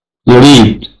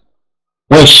يريد،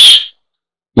 wish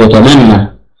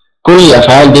يتمنى. كل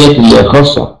الأفعال ديت اللي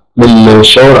خاصة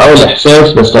بالشعور أو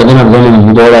الإحساس بستخدمها في زمن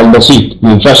المضارع البسيط،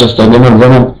 ما ينفعش استخدمها في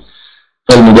زمن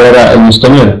المضارع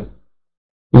المستمر.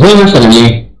 زي مثلا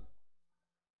إيه؟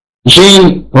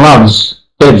 Jane loves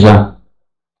pizza.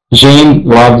 Jane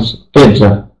loves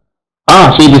pizza.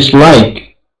 في dislike.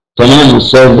 تمام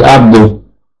أستاذ عبده.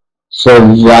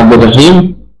 أستاذ عبد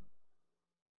الرحيم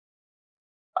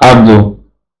عبده.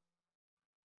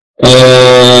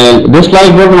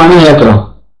 dislike برضه معناها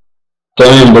يكره.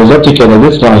 تمام بالظبط كده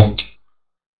dislike.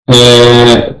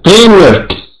 brain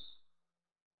work.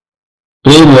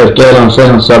 brain work. أهلا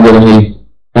وسهلا أستاذ عبد الرحيم.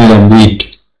 أهلا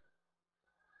بيك.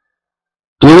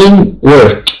 brain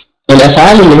work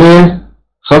الأفعال اللي هي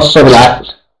خاصة بالعقل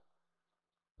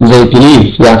زي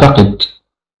believe يعتقد،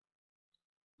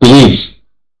 believe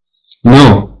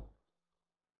know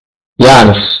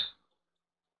يعرف،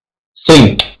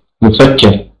 think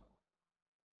يفكر،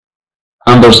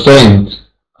 understand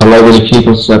الله يبارك فيك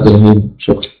أستاذ عبد الرحيم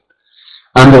شكرا.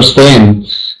 understand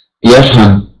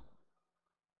يفهم.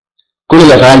 كل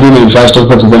الأفعال دي ما ينفعش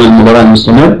تدخل في زمن المضارع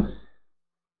المستمر.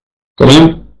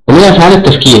 تمام. اللي هي أفعال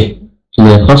التفكير اللي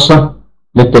هي خاصة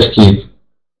بالتفكير.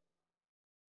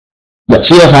 لا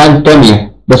في أفعال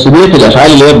تانية بس ديت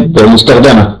الأفعال اللي هي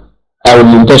المستخدمة أو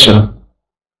المنتشرة.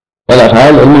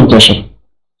 الأفعال المنتشرة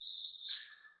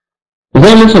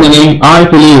زي مثلا إيه؟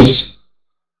 I believe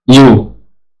you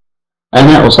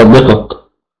أنا أصدقك.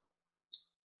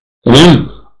 تمام.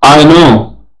 I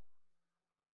know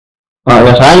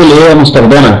الأفعال اللي هي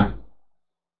مستخدمة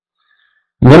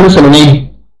زي مثلا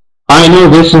إيه؟ I know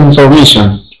this information.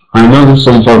 I know this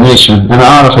information أنا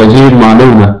أعرف هذه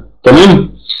المعلومة.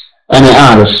 تمام. أنا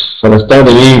أعرف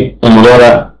فبستخدم إيه؟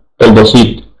 المضارع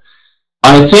البسيط.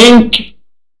 I think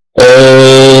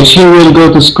she will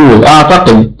go to school.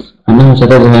 أعتقد أنها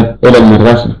ستذهب إلى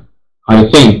المدرسة. I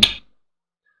think.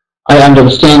 I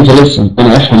understand the lesson.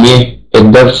 أنا أفهم إيه؟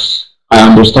 الدرس. I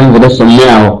understand the lesson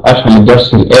now. أفهم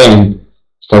الدرس الآن.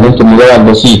 استخدمت المضارع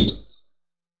البسيط.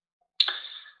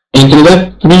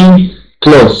 Introductory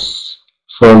clause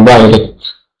for direct.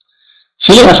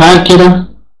 في أفعال كده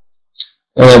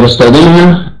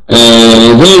بستخدمها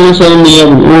زي مثلا هي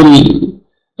بنقول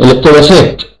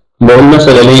الاقتباسات. بقول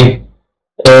مثلا ايه؟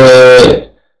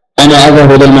 أنا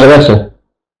أذهب إلى المدرسة.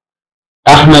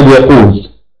 أحمد يقول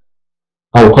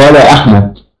أو قال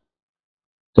أحمد.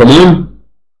 تمام.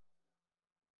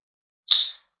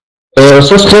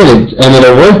 أستاذ خالد أنا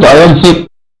لو قلت I am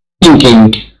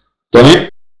thinking.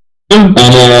 تمام.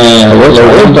 أنا لو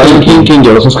قلت I am thinking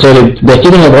يا أستاذ خالد ده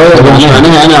كده هيتغير. ده مش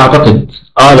معناها أنا أعتقد.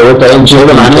 لو قلت I am thinking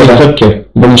ده معناها بفكر.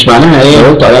 ده مش معناها إيه؟ لو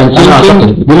قلت I am thinking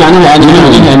أعتقد دي معناها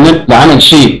أنا لعمل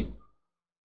شيء.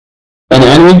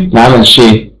 أنا أنوي لعمل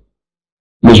شيء.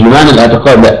 مش بمعنى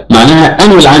الاعتقاد لا معناها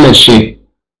أنوي لعمل شيء.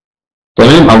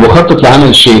 تمام. أو بخطط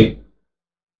لعمل شيء.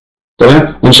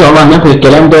 تمام. وإن شاء الله هناخد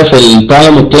الكلام ده في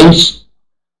التايم والتنس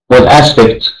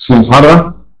والأسبكت في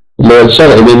المحاضرة اللي هو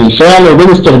الفرق بين الفعل وبين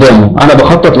استخدامه. أنا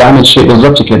بخطط لعمل شيء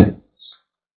بالظبط كده.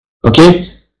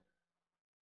 أوكي.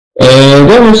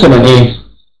 ده مثلا إيه؟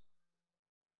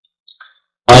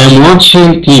 I am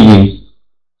watching TV.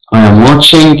 I am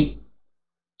watching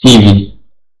TV.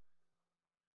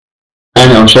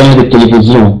 أنا أشاهد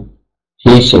التلفزيون.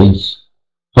 He says.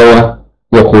 هو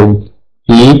يقول.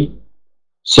 He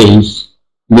says.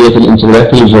 ديت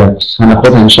الانتروداكتوري verbs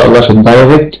هناخدها إن شاء الله في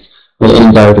الدايركت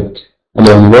والإندايركت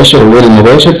اللي هو المباشر وغير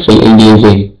المباشر في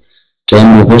الإنجليزية.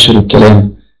 كلام مباشر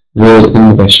الكلام غير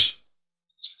المباشر.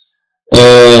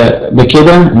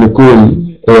 بكده نكون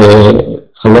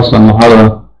خلصنا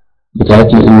المحاضرة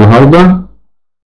بتاعتنا النهاردة.